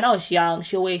 from when I was young,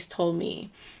 she always told me,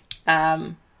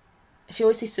 she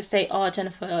always used to say, "Oh,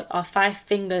 Jennifer, our 5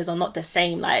 fingers are not the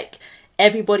same. Like,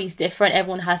 everybody's different.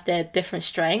 Everyone has their different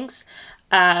strengths."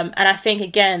 And I think,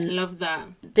 again, love that.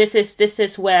 This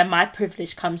is where my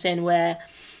privilege comes in, where,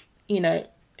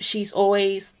 she's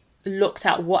always looked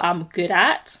at what I'm good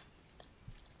at,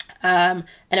 and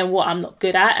then what I'm not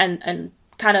good at, and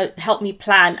kind of helped me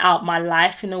plan out my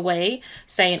life in a way,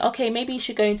 saying, okay, maybe you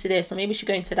should go into this, or maybe you should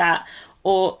go into that,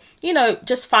 or,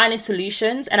 just finding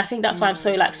solutions. And I think that's why I'm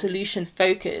so solution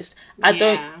focused. I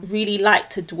don't really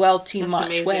like to dwell too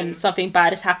much when something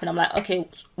bad has happened. I'm like, okay,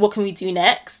 what can we do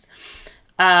next?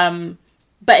 But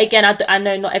again, I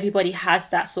know not everybody has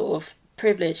that sort of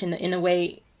privilege in a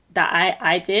way that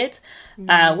I did,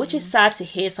 which is sad to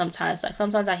hear sometimes. Like,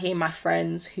 sometimes I hear my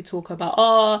friends who talk about,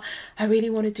 oh, I really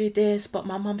want to do this, but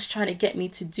my mom's trying to get me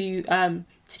to do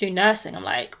nursing. I'm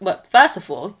like, well, first of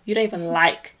all, you don't even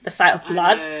like the sight of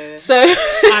blood, so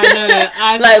I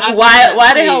know.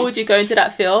 Why the hell would you go into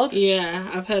that field? Yeah,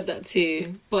 I've heard that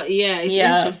too. But it's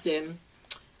interesting.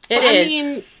 It is. I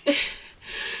mean,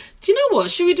 do you know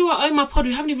what? Should we do our Oh My Pod?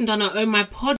 We haven't even done our Oh My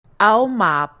Pod. Oh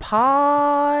My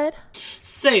Pod.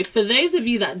 So, for those of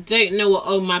you that don't know what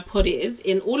Oh My Pod is,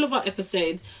 in all of our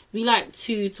episodes, we like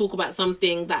to talk about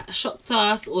something that shocked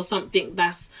us or something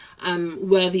that's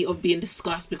worthy of being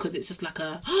discussed, because it's just like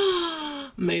a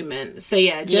moment. So,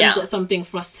 Jen's got something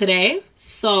for us today.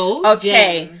 So,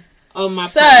 okay. Jen, Oh My Pod.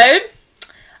 So,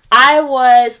 I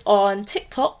was on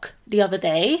TikTok the other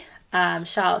day.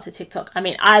 Shout out to TikTok. I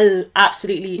mean, I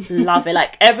absolutely love it.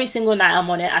 Like, every single night I'm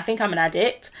on it. I think I'm an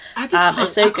addict. I just can't,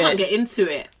 so I can't get into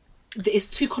it. It's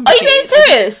too complicated. Are you being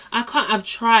serious? I can't. I've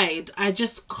tried. I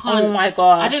just can't. Oh my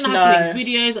gosh. I don't know how to make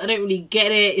videos. I don't really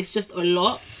get it. It's just a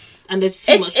lot. And there's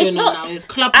too much going on now. There's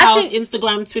Clubhouse,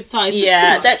 Instagram, Twitter. It's just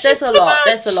too much. There's a lot.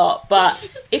 There's a lot. But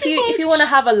if you want to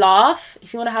have a laugh,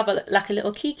 if you want to have a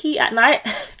little kiki at night,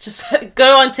 just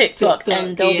go on TikTok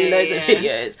and there'll be loads of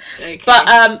videos. Okay.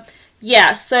 But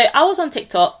so I was on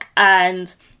TikTok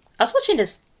and I was watching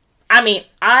this. I mean,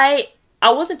 I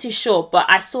wasn't too sure, but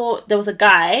I saw there was a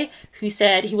guy who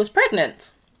said he was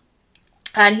pregnant.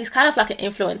 And he's kind of like an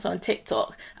influencer on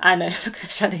TikTok. I know, look at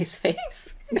Shanae's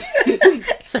face.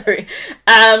 Sorry.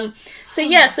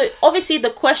 So obviously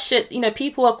the question,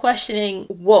 people are questioning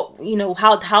what,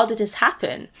 how did this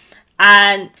happen?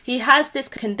 And he has this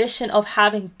condition of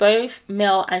having both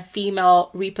male and female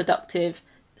reproductive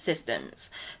systems.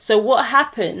 So what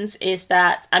happens is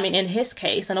that, I mean, in his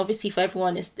case, and obviously for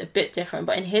everyone it's a bit different,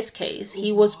 but in his case,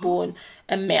 he was born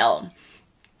a male.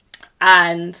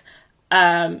 And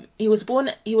he was born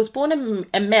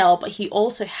a male, but he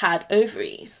also had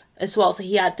ovaries as well. So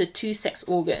he had the 2 sex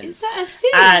organs. Is that a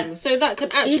thing? And so that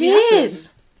could actually happen? It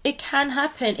is. It can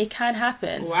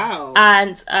happen. Wow.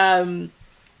 And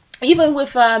even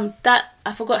with that,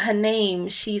 I forgot her name.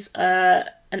 She's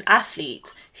an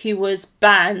athlete who was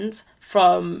banned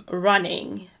from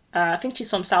running. I think she's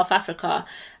from South Africa.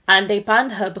 And they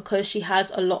banned her because she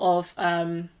has a lot of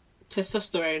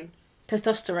testosterone,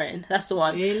 that's the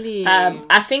one. Really?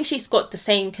 I think she's got the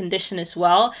same condition as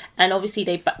well, and obviously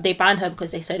they banned her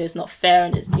because they said it was not fair,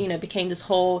 and it became this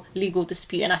whole legal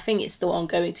dispute, and I think it's still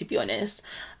ongoing, to be honest.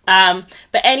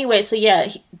 But anyway, so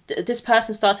yeah, this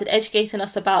person started educating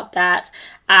us about that,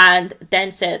 and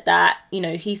then said that, you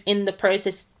know, he's in the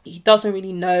process. He doesn't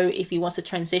really know if he wants to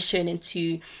transition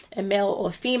into a male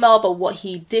or female, but what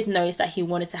he did know is that he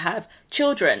wanted to have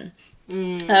children.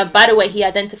 By the way, he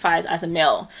identifies as a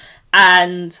male,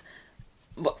 and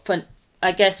for,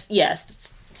 I guess,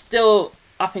 yes, still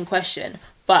up in question.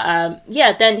 But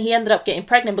yeah, then he ended up getting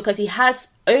pregnant because he has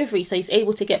ovaries, so he's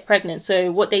able to get pregnant.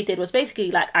 So what they did was basically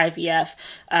like IVF,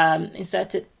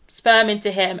 inserted sperm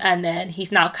into him, and then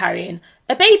he's now carrying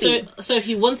a baby. So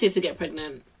he wanted to get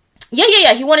pregnant?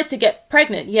 Yeah. He wanted to get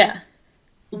pregnant, yeah.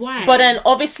 Why? But then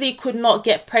obviously could not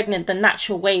get pregnant the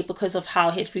natural way because of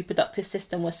how his reproductive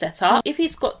system was set up. If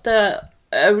he's got the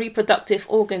reproductive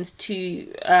organs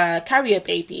to carry a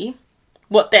baby,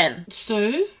 what then?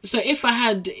 So if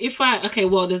I okay,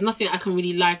 well, there's nothing I can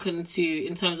really liken to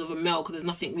in terms of a male, because there's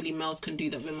nothing really males can do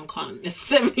that women can't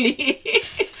necessarily.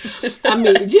 I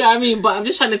mean, do you know what I mean? But I'm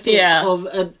just trying to think of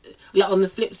like on the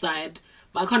flip side,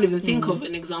 but I can't even think of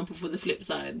an example for the flip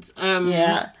side.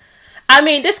 I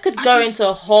mean, this could go into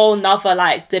a whole nother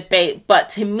like debate, but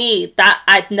to me, that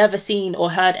I'd never seen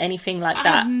or heard anything like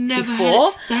that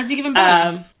before. So has he given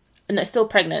birth? No, still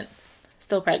pregnant.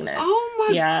 Oh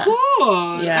my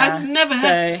god! Yeah, I've never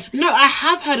heard. No, I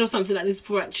have heard of something like this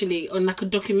before, actually, on like a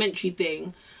documentary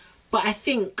thing. But I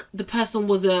think the person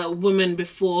was a woman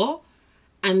before,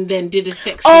 and then did a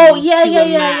section. Oh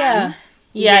yeah.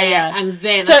 And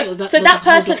then so that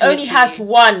person only has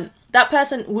one. That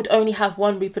person would only have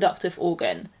one reproductive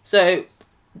organ. So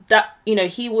that, you know,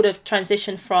 he would have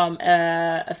transitioned from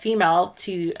a female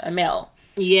to a male.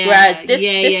 Yeah. Whereas this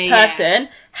person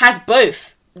has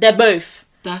both. They're both.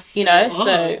 That's you know,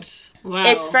 odd. So wow.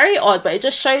 It's very odd, but it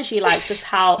just shows you like just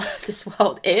how this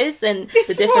world is and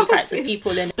the different types of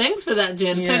people in it. Thanks for that,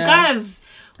 Jen. Yeah. So guys,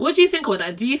 what do you think about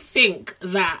that? Do you think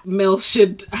that males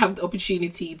should have the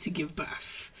opportunity to give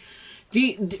birth?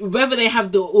 Whether they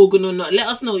have the organ or not, let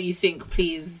us know what you think,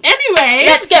 please. Anyway,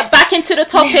 let's get back into the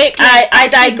topic. I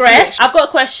digress. I've got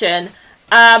a question.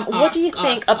 What do you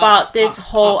think about this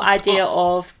whole idea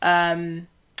of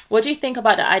what do you think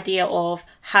about the idea of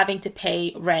having to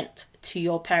pay rent to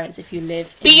your parents if you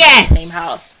live in the same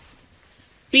house?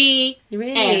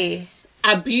 Really?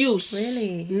 Abuse.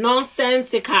 Really?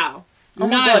 Nonsensical. Oh my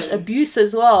gosh, abuse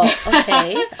as well.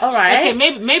 Okay, all right.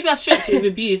 Okay, maybe I stretch it with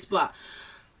abuse, but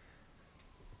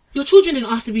your children didn't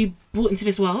ask to be brought into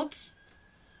this world.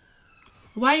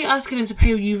 Why are you asking them to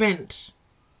pay you rent?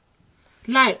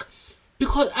 Like,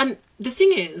 because, and the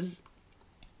thing is,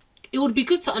 it would be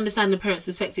good to understand the parent's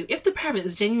perspective. If the parent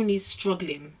is genuinely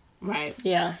struggling, right?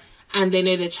 Yeah. And they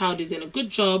know their child is in a good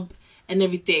job and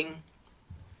everything,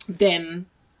 then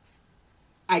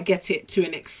I get it to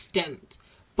an extent.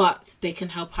 But they can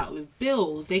help out with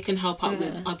bills. They can help out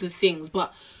with other things.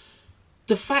 But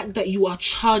the fact that you are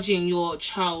charging your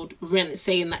child rent,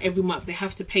 saying that every month they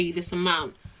have to pay you this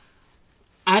amount,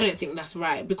 I don't think that's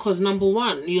right. Because number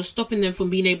one, you're stopping them from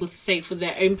being able to save for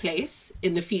their own place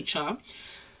in the future.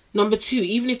 Number two,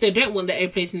 even if they don't want their own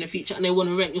place in the future and they want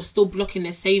to rent, you're still blocking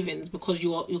their savings because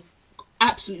you're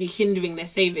absolutely hindering their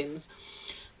savings.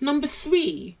 Number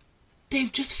three,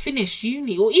 they've just finished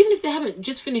uni. Or even if they haven't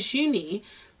just finished uni,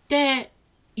 they're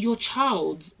your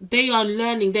child. They are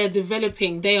learning, they're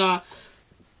developing, they are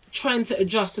trying to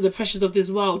adjust to the pressures of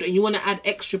this world, and you want to add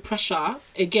extra pressure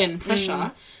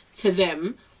to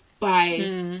them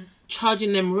by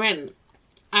charging them rent.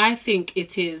 I think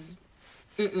it is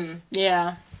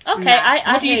yeah. Okay,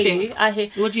 nah. What do you think? I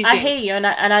hear you, and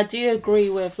I do agree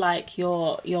with like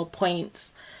your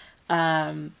points,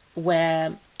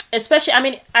 where especially, I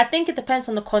mean, I think it depends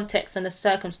on the context and the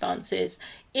circumstances.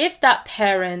 If that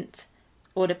parent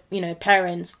or the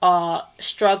parents are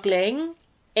struggling,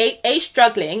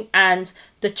 struggling, and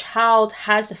the child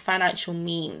has the financial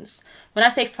means. When I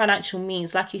say financial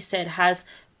means, like you said, has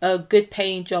a good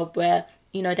paying job where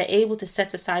they're able to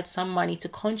set aside some money to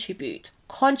contribute,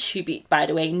 by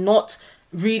the way, not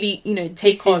really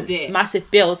take on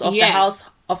massive bills of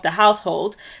the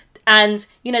household, and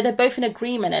they're both in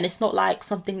agreement, and it's not like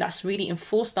something that's really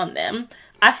enforced on them.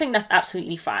 I think that's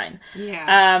absolutely fine.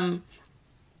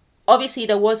 Obviously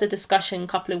there was a discussion a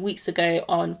couple of weeks ago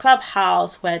on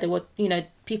Clubhouse where there were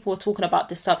people were talking about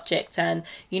this subject, and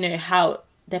how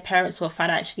their parents were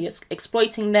financially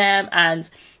exploiting them, and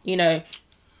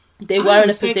they were in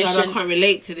a position. Glad I can't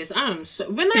relate to this.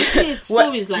 When I hear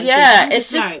stories like this, I'm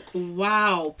just like,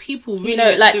 wow, people really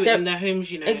do it in their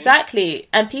homes, Exactly.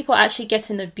 And people actually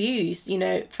getting abused,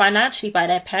 financially by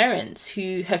their parents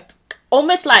who have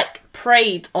almost like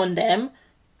preyed on them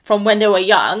from when they were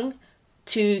young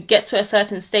to get to a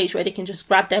certain stage where they can just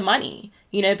grab their money,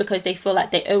 you know, because they feel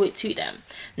like they owe it to them.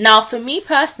 Now, for me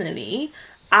personally,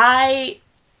 I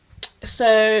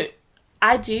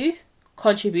do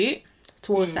contribute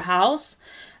towards the house.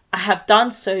 I have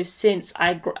done so since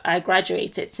I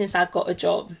graduated, since I got a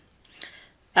job,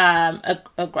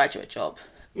 a graduate job.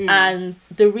 And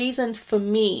the reason for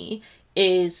me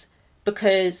is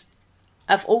because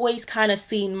I've always kind of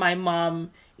seen my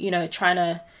mum, you know, trying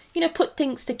to, you know, put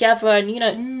things together and, you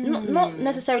know, not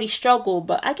necessarily struggle,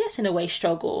 but I guess in a way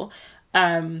struggle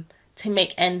to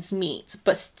make ends meet,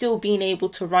 but still being able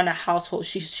to run a household.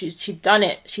 She's done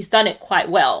it. She's done it quite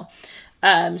well.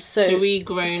 So 3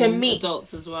 grown for me,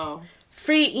 adults as well.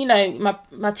 3, you know,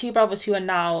 my 2 brothers who are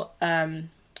now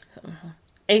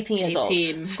 18 years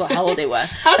old. Forgot how old they were.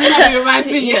 How can I be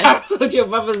reminding you how old your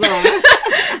brothers are?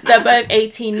 They're both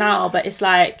 18 now, but it's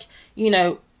like, you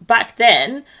know, back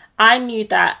then I knew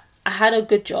that I had a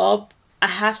good job. I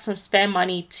have some spare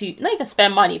money to, not even spare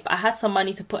money, but I had some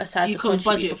money to put aside to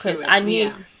contribute because I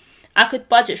knew I could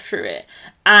budget through it.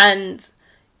 And,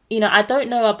 you know, I don't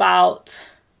know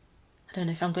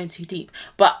if I'm going too deep,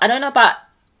 but I don't know about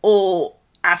all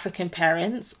African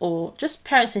parents or just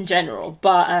parents in general,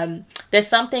 but there's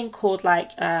something called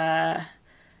like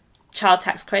child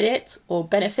tax credit or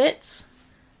benefits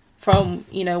from,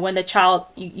 you know, when the child,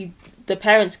 the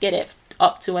parents get it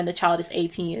up to when the child is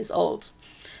 18 years old.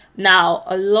 Now,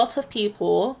 a lot of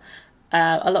people,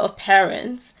 a lot of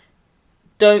parents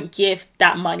don't give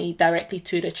that money directly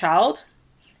to the child,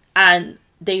 and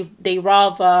they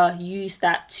rather use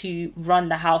that to run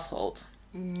the household,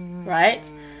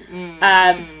 right?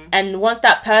 And once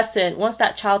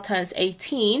that child turns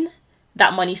 18,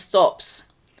 that money stops.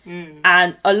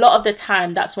 And a lot of the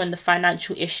time, that's when the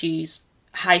financial issues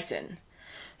heighten.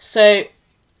 So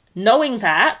knowing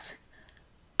that,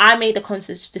 I made a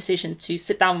conscious decision to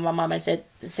sit down with my mum and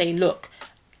say, look,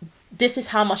 this is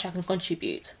how much I can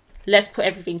contribute. Let's put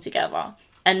everything together.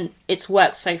 And it's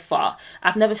worked so far.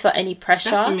 I've never felt any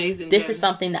pressure. That's amazing. This is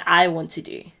something that I want to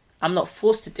do. I'm not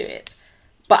forced to do it.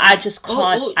 But I just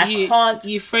can't. I can't.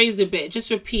 You phrase a bit. Just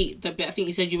repeat the bit. I think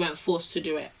you said you weren't forced to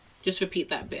do it. Just repeat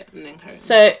that bit and then carry on.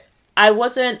 So I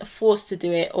wasn't forced to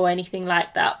do it or anything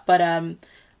like that. But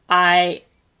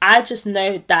I just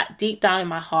know that deep down in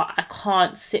my heart, I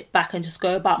can't sit back and just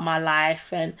go about my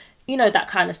life and, you know, that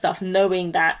kind of stuff,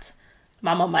 knowing that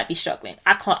my mum might be struggling.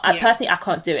 I can't. Personally, I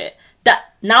can't do it.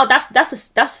 That's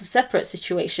a separate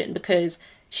situation because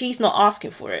she's not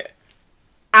asking for it.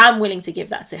 I'm willing to give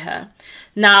that to her.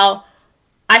 Now,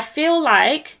 I feel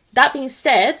like, that being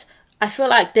said, I feel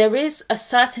like there is a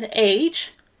certain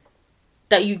age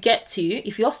that you get to,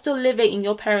 if you're still living in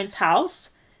your parents'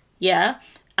 house,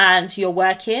 and you're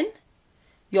working,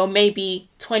 you're maybe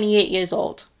 28 years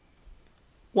old.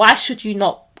 Why should you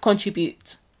not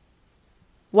contribute?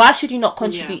 Why should you not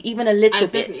contribute even a little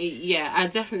bit? I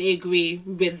definitely agree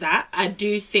with that. I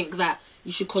do think that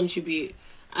you should contribute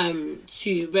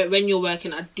to, when you're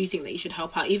working, I do think that you should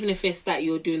help out, even if it's that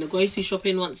you're doing the grocery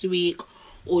shopping once a week,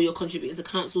 or you're contributing to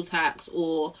council tax,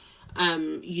 or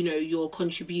you know, you're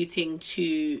contributing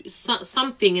to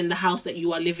something in the house that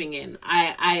you are living in.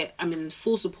 I'm in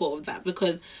full support of that,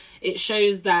 because it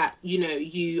shows that, you know,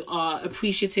 you are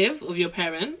appreciative of your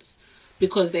parents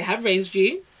because they have raised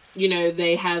you. You know,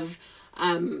 they have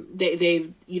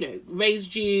they've, you know,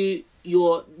 raised you.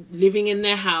 You're living in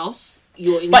their house.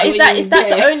 You're enjoying. But is that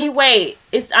the only way?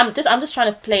 I'm just trying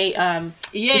to play. I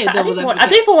don't even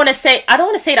want to say. I don't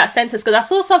want to say that sentence because I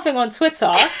saw something on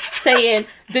Twitter saying,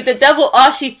 "Did the devil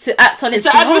ask you to act on his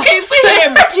behalf?" To advocate for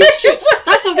him. It's true.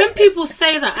 That's why when people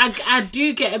say that, I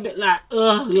do get a bit like,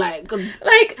 ugh, like. But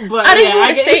I don't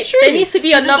want to say. It's true. There needs to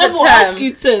be another term. The devil ask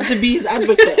you to be his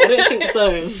advocate. I don't think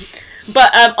so.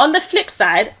 But on the flip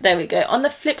side, there we go. On the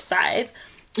flip side,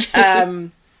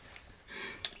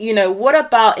 you know, what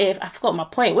about if I forgot my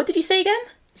point? What did you say again?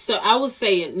 So I was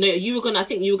saying, no, I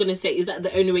think you were gonna say, is that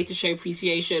the only way to show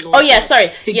appreciation? Or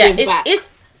to give back?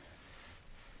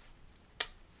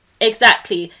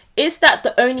 Exactly. Is that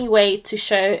the only way to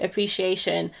show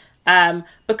appreciation?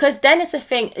 Because then it's a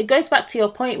thing. It goes back to your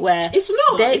point where it's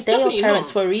not. They're your parents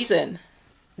for a reason.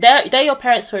 They're your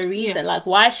parents for a reason. Yeah. Like,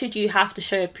 why should you have to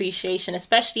show appreciation,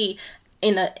 especially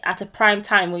at a prime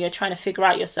time where you're trying to figure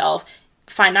out yourself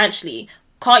financially?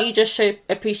 Can't you just show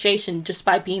appreciation just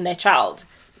by being their child?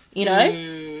 You know?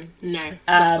 No,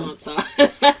 that's the answer.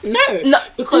 No,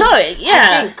 because I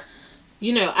think,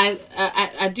 you know,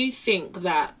 I do think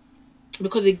that,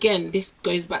 because again, this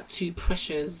goes back to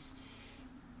pressures.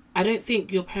 I don't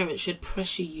think your parents should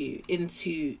pressure you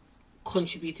into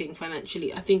contributing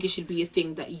financially. I think it should be a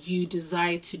thing that you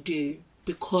desire to do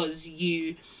because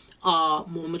you are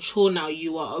more mature now,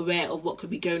 you are aware of what could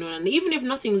be going on. And even if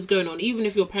nothing's going on, even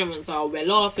if your parents are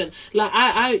well off, and like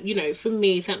I you know, for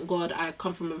me, thank God, I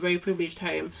come from a very privileged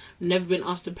home, never been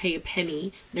asked to pay a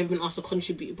penny, never been asked to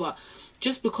contribute. But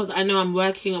just because I know I'm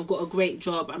working, I've got a great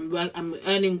job, I'm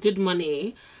earning good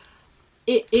money,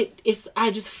 it's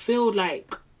I just feel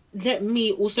like, let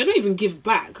me also not even give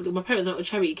back. Like, my parents are not a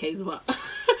charity case, but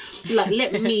like,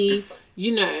 let me,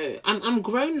 you know, I'm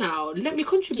grown now. Let me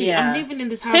contribute. Yeah. I'm living in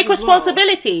this house. Take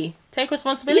responsibility. Take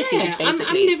responsibility. Yeah, basically.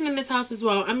 I'm living in this house as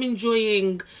well. I'm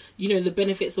enjoying, you know, the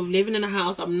benefits of living in a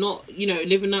house. I'm not, you know,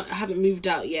 I haven't moved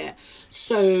out yet.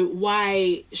 So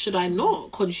why should I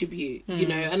not contribute? You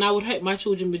know, and I would hope my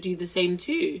children would do the same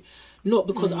too. Not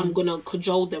because I'm gonna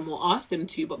cajole them or ask them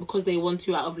to, but because they want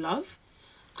to out of love.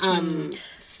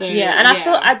 So yeah, and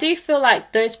I do feel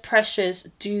like those pressures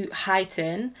do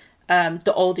heighten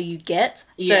the older you get.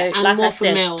 Yeah, so, and like more for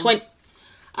males.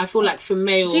 I feel like for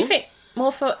males. Do you think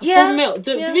more for for male?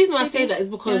 The reason why I say that is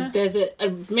because there's a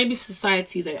maybe for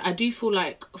society though. I do feel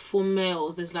like for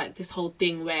males, there's like this whole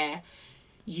thing where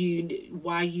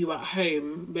why you at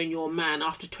home when you're a man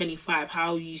after 25?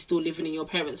 How are you still living in your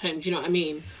parents' home? Do you know what I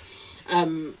mean?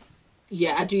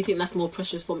 Yeah, I do think that's more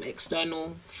pressures from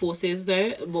external forces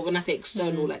though. But when I say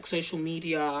external, like social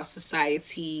media,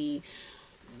 society,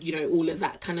 you know, all of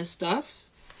that kind of stuff.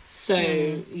 So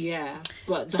yeah,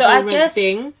 but the whole rent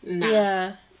thing, nah.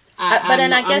 Yeah, I'm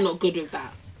not good with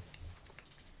that.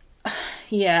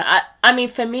 Yeah, I mean,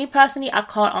 for me personally, I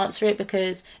can't answer it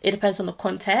because it depends on the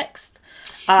context.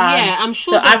 Yeah, I'm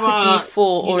sure so I could be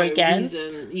for or against.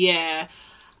 Reason. Yeah,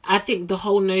 I think the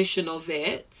whole notion of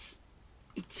it,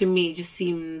 to me, just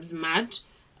seems mad.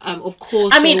 Of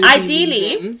course, I mean,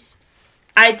 ideally,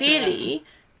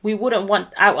 we wouldn't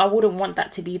want. I wouldn't want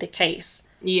that to be the case.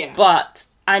 Yeah, but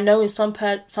I know in some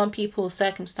people's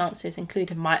circumstances,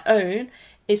 including my own,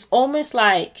 it's almost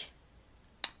like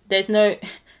there's no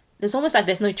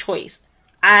choice.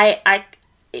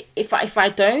 If I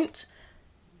don't,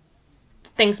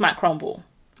 things might crumble.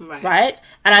 Right?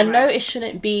 And I know it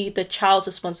shouldn't be the child's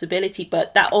responsibility,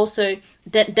 but that also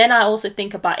then I also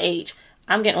think about age.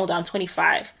 I'm getting older, I'm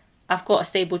 25. I've got a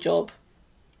stable job.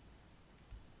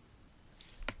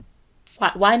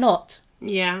 Why not?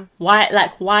 Yeah.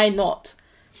 Why not?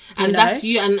 And that's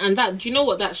you, and that, do you know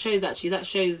what that shows actually? That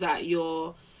shows that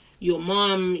your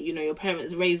mom, you know, your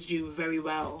parents raised you very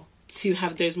well to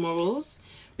have those morals,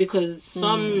 because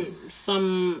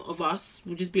some of us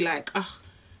will just be like,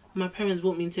 my parents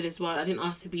brought me into this world. I didn't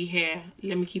ask to be here.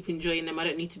 Let me keep enjoying them. I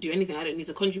don't need to do anything. I don't need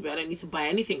to contribute. I don't need to buy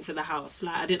anything for the house.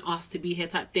 Like, I didn't ask to be here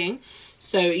type thing.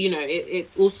 So, you know, it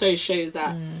also shows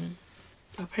that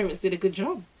our parents did a good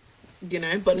job, you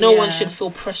know. But no one should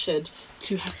feel pressured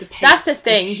to have to pay. That's the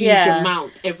thing. A huge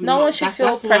amount every month. No one should feel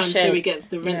pressured. That's why I'm so against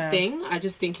the rent thing. I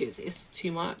just think it's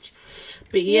too much.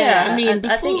 But I mean,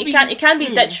 I think it can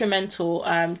be detrimental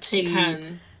to. It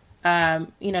can.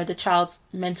 You know, the child's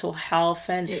mental health,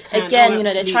 and again, you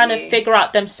know, they're trying to figure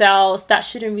out themselves. That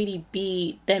shouldn't really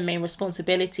be their main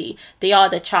responsibility. They are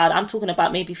the child. I'm talking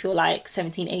about maybe if you're like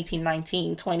 17, 18,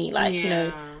 19, 20, like, you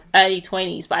know, early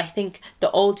 20s. But I think the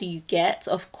older you get,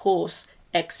 of course,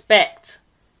 expect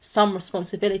some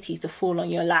responsibility to fall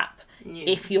on your lap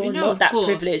if you're not that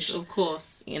privileged. Of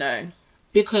course. You know.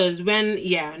 Because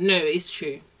it's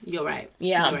true. You're right.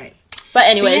 Yeah. You're right. But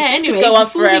anyways, this could go on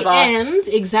forever.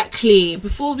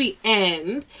 Before we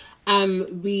end,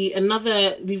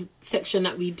 another section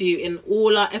that we do in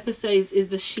all our episodes is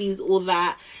the She's All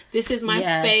That. This is my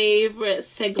favourite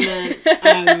segment.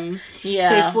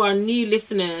 So for our new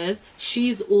listeners,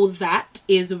 She's All That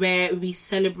is where we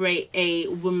celebrate a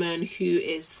woman who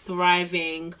is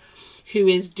thriving, who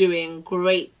is doing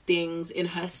great things in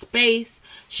her space.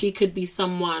 She could be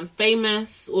someone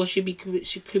famous, or she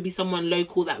could be someone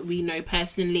local that we know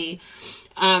personally.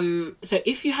 So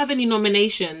if you have any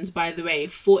nominations, by the way,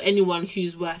 for anyone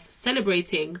who's worth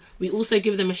celebrating, we also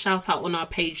give them a shout out on our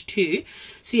page too.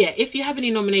 So yeah, if you have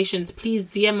any nominations, please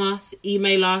DM us,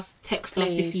 email us, text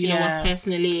us if you know us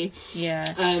personally.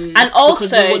 Yeah. And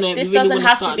also, this doesn't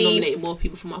have to be nominating more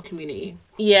people from our community.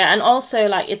 Yeah, and also,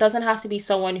 like, it doesn't have to be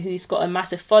someone who's got a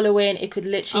massive following. It could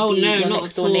literally be your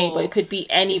next door neighbour. It could be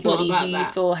anybody who you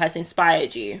feel has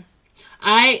inspired you.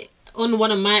 On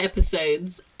one of my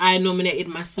episodes, I nominated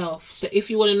myself. So if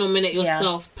you want to nominate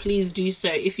yourself, please do so.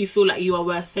 If you feel like you are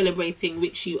worth celebrating,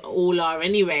 which you all are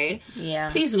anyway,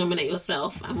 please nominate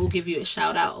yourself and we'll give you a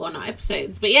shout out on our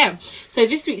episodes. But yeah, so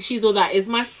this week She's All That is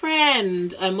my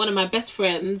friend, one of my best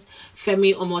friends,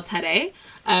 Femi Omotade.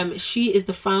 She is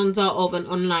the founder of an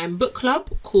online book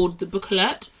club called The Book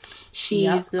Alert.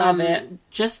 She's love it.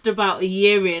 Just about a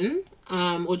year in.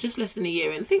 or just less than a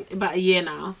year, and I think about a year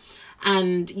now.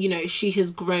 And, you know, she has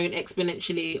grown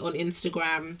exponentially on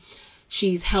Instagram.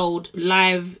 She's held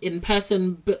live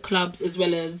in-person book clubs as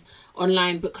well as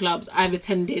online book clubs. I've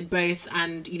attended both,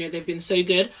 and, you know, they've been so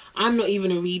good. I'm not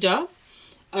even a reader,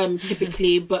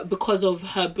 typically, but because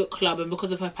of her book club and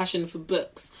because of her passion for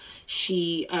books,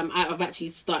 I've actually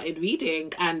started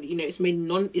reading, and, you know, it's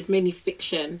mainly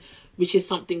fiction, which is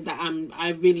something that I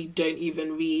really don't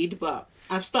even read, but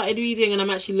I've started reading and I'm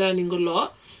actually learning a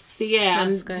lot. So yeah,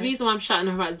 that's and good. The reason why I'm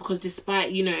shouting her out is because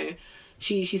despite, you know,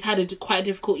 she's had quite a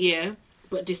difficult year,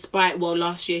 but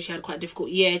last year she had quite a difficult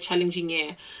year, challenging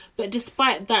year. But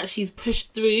despite that, she's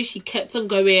pushed through, she kept on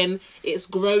going, it's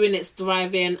growing, it's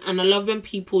thriving. And I love when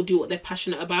people do what they're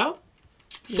passionate about.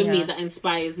 For me, that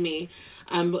inspires me.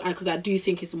 Because I do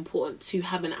think it's important to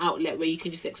have an outlet where you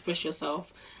can just express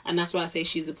yourself. And that's why I say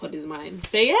She's a Pod is mine.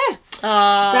 So yeah,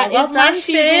 that is my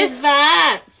She's All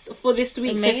That for this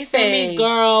week. Amazing. So Femi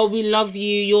girl, we love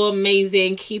you. You're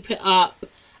amazing. Keep it up.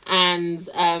 And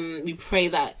we pray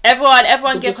that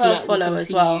everyone give her a follow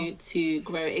as well to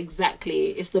grow. Exactly,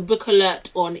 it's the Book Alert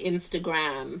on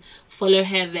Instagram. Follow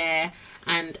her there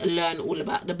and learn all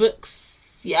about the books.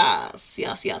 Yes.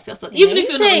 Even if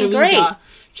you're not a reader,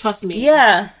 trust me.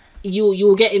 Yeah,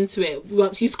 you'll get into it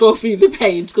once you scroll through the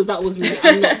page, because that was me.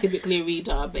 I'm not typically a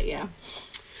reader, but yeah.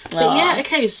 But yeah,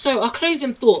 okay. So our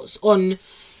closing thoughts on,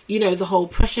 you know, the whole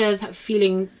pressures, the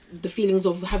feelings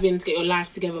of having to get your life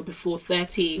together before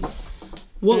 30.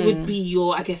 What would be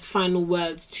your, I guess, final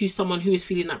words to someone who is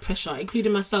feeling that pressure,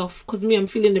 including myself? Because I'm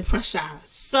feeling the pressure.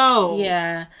 So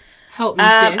yeah, help me,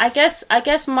 sis. I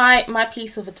guess my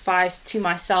piece of advice to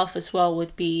myself as well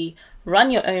would be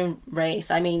run your own race.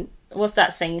 I mean, what's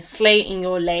that saying? Slay in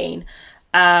your lane.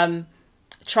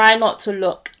 Try not to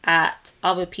look at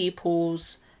other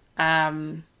people's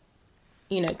ideas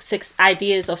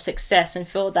of success and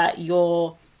feel that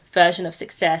your version of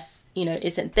success, you know,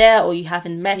 isn't there, or you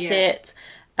haven't met it.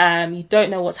 You don't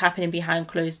know what's happening behind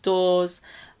closed doors.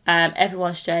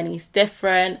 Everyone's journey is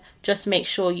different. Just make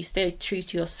sure you stay true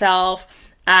to yourself.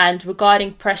 And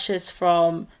regarding pressures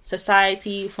from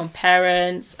society, from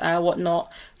parents,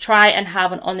 whatnot, try and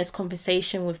have an honest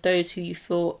conversation with those who you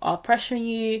feel are pressuring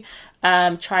you.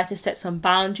 Try to set some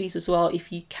boundaries as well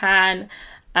if you can.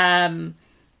 And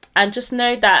just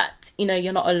know that, you know,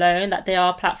 you're not alone, that there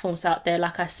are platforms out there.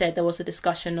 Like I said, there was a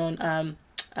discussion on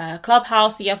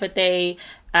Clubhouse the other day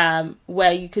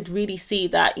where you could really see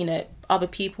that, you know, other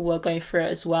people were going through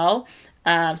it as well.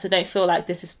 So don't feel like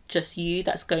this is just you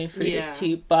that's going through this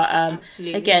too. But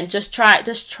again, just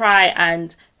try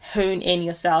and hone in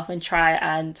yourself and try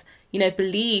and, you know,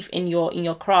 believe in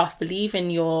your craft, believe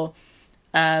in your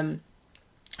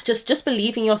just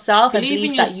believe in yourself, and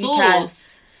believe that you can.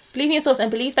 Believe in your source and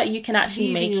believe that you can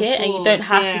actually make it, and you don't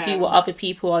have to do what other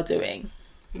people are doing.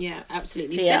 Yeah,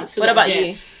 absolutely. So, yeah. What about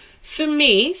you? For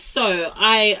me, so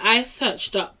I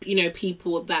searched up, you know,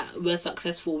 people that were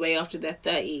successful way after their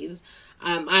 30s.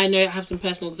 I know I have some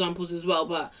personal examples as well,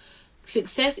 but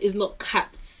success is not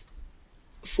capped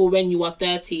for when you are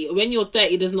 30. When you're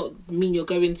 30 does not mean you're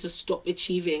going to stop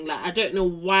achieving. Like, I don't know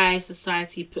why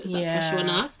society puts that pressure on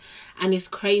us, and it's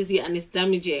crazy and it's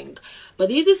damaging. But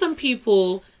these are some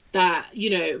people that, you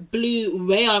know, blew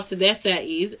way after their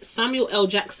 30s. Samuel L.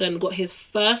 Jackson got his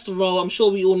first role. I'm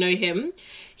sure we all know him.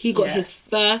 He got his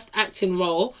first acting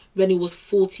role when he was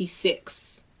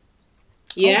 46.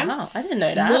 Yeah. Oh, wow. I didn't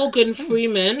know that. Morgan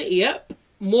Freeman. Yep.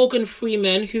 Morgan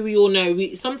Freeman, who we all know.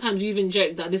 Sometimes we even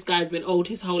joke that this guy's been old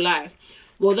his whole life.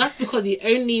 Well, that's because he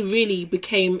only really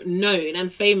became known and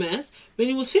famous when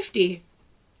he was 50.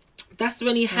 That's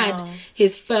when he had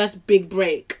his first big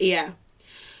break. Yeah.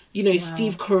 You know,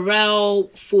 Steve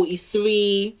Carell,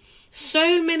 43.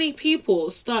 So many people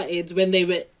started when they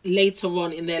were later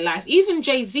on in their life. Even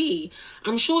Jay-Z,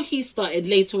 I'm sure he started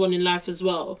later on in life as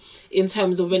well, in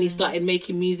terms of when he started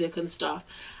making music and stuff.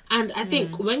 And I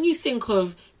think when you think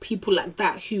of people like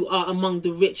that who are among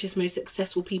the richest, most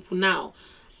successful people now,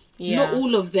 not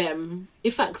all of them,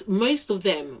 in fact, most of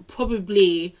them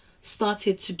probably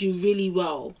started to do really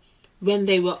well when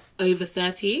they were over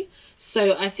 30.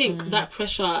 So I think that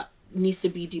pressure needs to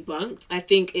be debunked. I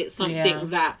think it's something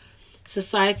that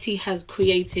society has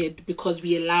created because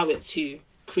we allow it to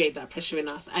create that pressure in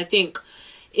us. I think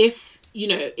if, you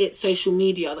know, it's social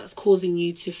media that's causing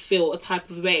you to feel a type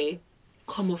of way,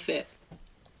 come off it.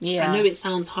 Yeah. I know it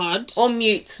sounds hard. Or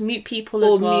mute people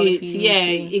as well. Or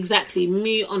mute, exactly.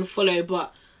 Mute, unfollow,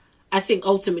 but I think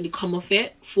ultimately come off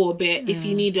it for a bit. If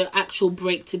you need an actual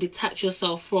break to detach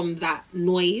yourself from that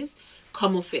noise,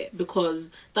 come off it,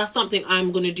 because that's something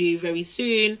I'm going to do very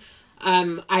soon.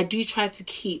 I do try to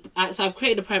keep, so I've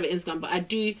created a private Instagram, but I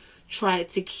do try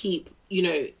to keep, you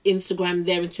know, Instagram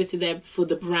there and Twitter there for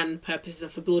the brand purposes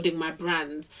and for building my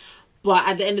brand. But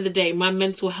at the end of the day, my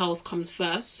mental health comes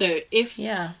first. So if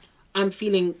I'm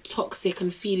feeling toxic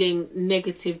and feeling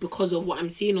negative because of what I'm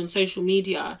seeing on social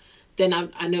media, then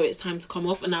I know it's time to come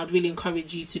off, and I'd really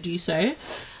encourage you to do so.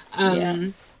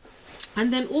 And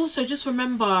then also just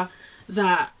remember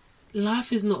that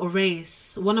life is not a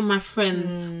race. One of my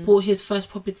friends bought his first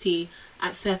property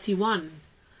at 31.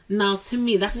 Now, to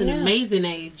me, that's an amazing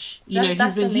age. You know,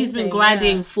 he's been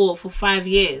grinding for 5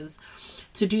 years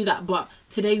to do that. But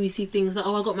today we see things like,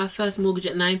 I got my first mortgage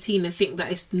at 19, and think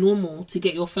that it's normal to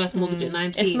get your first mortgage at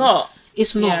 19. It's not.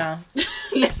 It's not. Yeah.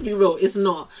 Let's be real. It's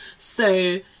not.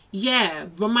 So, yeah,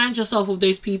 remind yourself of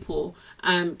those people.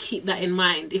 Keep that in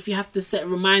mind. If you have to set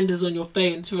reminders on your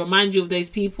phone to remind you of those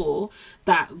people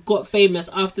that got famous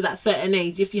after that certain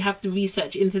age, if you have to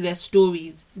research into their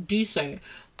stories, do so.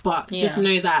 But just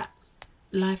know that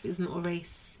life is not a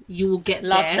race. You will get there.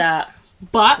 Love that.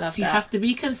 But you have to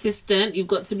be consistent. You've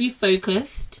got to be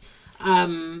focused.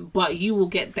 But you will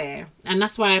get there. And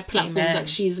that's why platforms like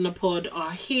She's in a Pod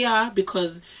are here,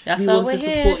 because we want to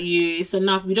support you. It's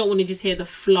enough. We don't want to just hear the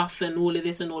fluff and all of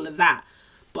this and all of that.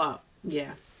 But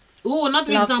yeah. Oh,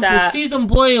 another example, Susan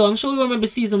Boyle. I'm sure you remember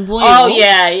Susan Boyle. Oh,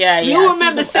 yeah. You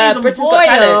remember Susan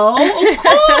Boyle? Of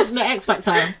course. No, X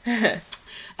Factor.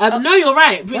 No, you're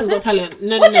right. Britain's Got Talent.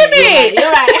 No, what do you mean?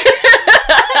 You're right.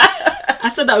 I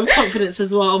said that with confidence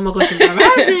as well. Oh my gosh,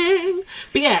 embarrassing.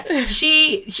 But yeah,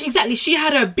 she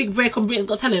had a big break on Britain's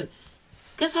Got Talent.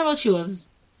 Guess how old she was?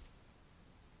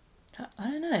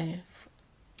 I don't know.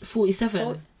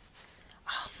 47.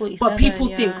 47. But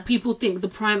people think the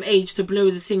prime age to blow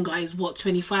as a singer is what,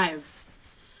 25.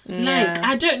 Like,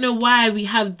 I don't know why we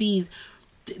have this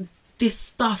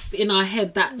stuff in our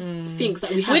head that thinks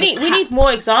that we have. We need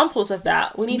more examples of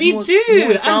that. We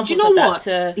do. And do you know what?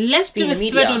 Let's do a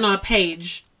thread on our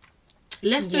page.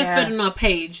 Let's do a thread on our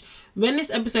page. When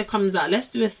this episode comes out, let's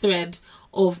do a thread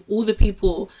of all the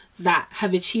people that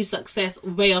have achieved success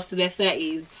way after their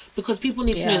 30s, because people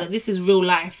need to know that this is real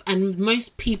life, and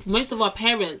most of our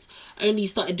parents only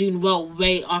started doing well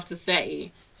way after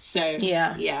 30. So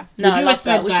we'll do a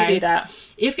thread,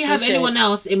 guys. If you have anyone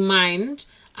else in mind,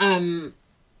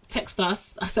 text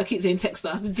us. As I keep saying, text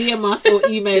us, DM us or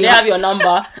email us. They have your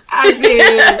number. As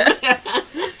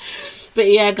in. But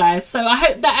yeah, guys, so I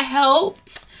hope that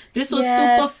helped. This was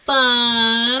super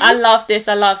fun. I love this.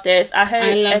 I hope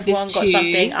everyone got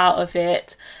something out of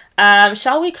it.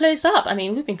 Shall we close up? I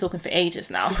mean, we've been talking for ages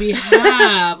now. We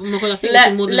have. Oh my god, I think it's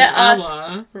been more than an hour. Let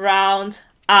us round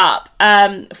up.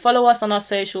 Follow us on our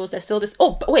socials. There's still this.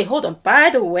 Oh, but wait, hold on.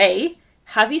 By the way,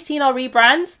 have you seen our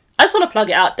rebrand? I just want to plug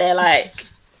it out there. Like,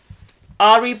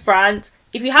 our rebrand.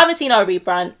 If you haven't seen our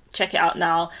rebrand, check it out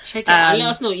now. Check it out. Let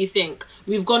us know what you think.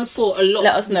 We've gone for a lot.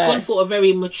 Let us know. We've gone for a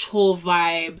very mature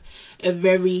vibe, a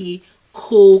very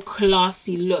cool,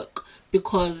 classy look,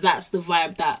 because that's the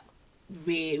vibe that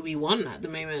we want at the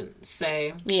moment.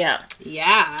 So yeah,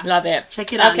 love it.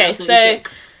 Check it out. Okay, so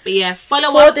but yeah,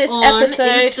 follow us on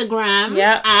Instagram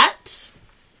at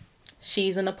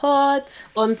She's in a Pod,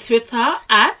 on Twitter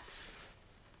at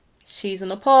She's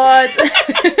in a Pod.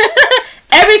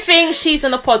 Everything She's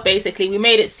in a Pod, basically. We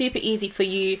made it super easy for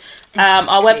you.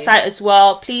 Our website as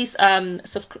well. Please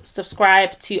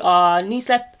subscribe to our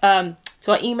newsletter,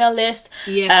 to our email list,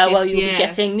 where you'll be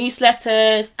getting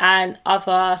newsletters and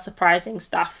other surprising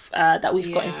stuff that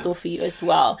we've got in store for you as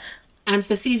well. And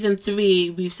for season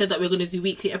 3, we've said that we're going to do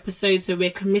weekly episodes, so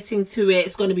we're committing to it.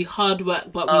 It's going to be hard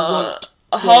work, but we want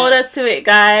hold us to it,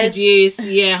 guys.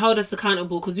 Hold us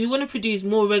accountable, because we want to produce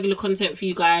more regular content for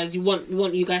you guys. We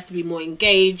want you guys to be more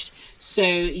engaged. So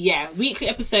weekly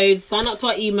episodes. Sign up to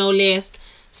our email list.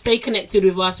 Stay connected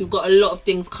with us. We've got a lot of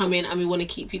things coming, and we want to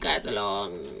keep you guys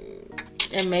along.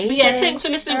 Amazing. But thanks for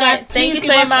listening, guys. Please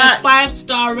give us a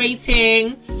 5-star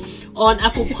rating on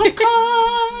Apple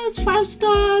Podcasts. 5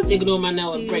 stars. Ignore my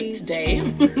nail break today.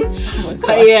 But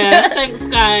thanks,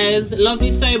 guys. Love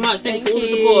you so much. Thanks for all the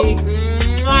support.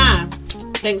 Mwah.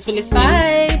 Thanks for listening.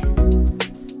 Bye.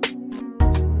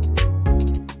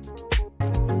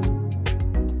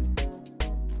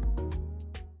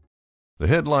 The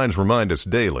headlines remind us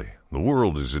daily the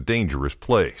world is a dangerous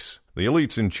place. The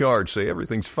elites in charge say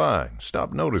everything's fine.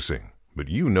 Stop noticing. But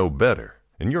you know better.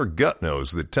 And your gut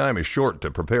knows that time is short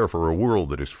to prepare for a world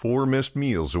that is 4 missed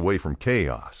meals away from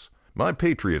chaos. My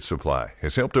Patriot Supply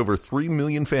has helped over 3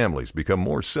 million families become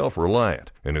more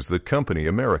self-reliant and is the company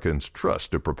Americans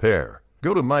trust to prepare.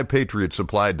 Go to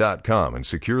MyPatriotSupply.com and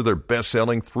secure their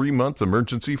best-selling 3-month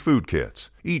emergency food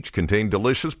kits. Each contain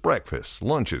delicious breakfasts,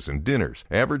 lunches, and dinners,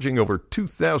 averaging over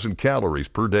 2,000 calories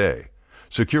per day.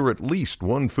 Secure at least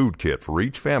one food kit for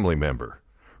each family member.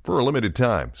 For a limited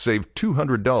time, save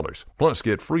 $200, plus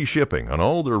get free shipping on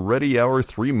all their Ready Hour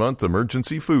 3-month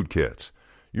emergency food kits.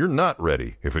 You're not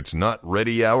ready if it's not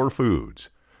Ready Hour Foods.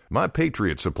 My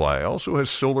Patriot Supply also has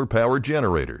solar-powered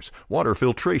generators, water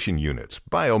filtration units,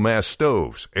 biomass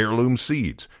stoves, heirloom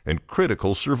seeds, and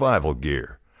critical survival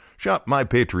gear. Shop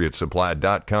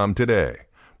MyPatriotSupply.com today.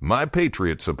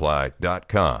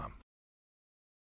 MyPatriotSupply.com.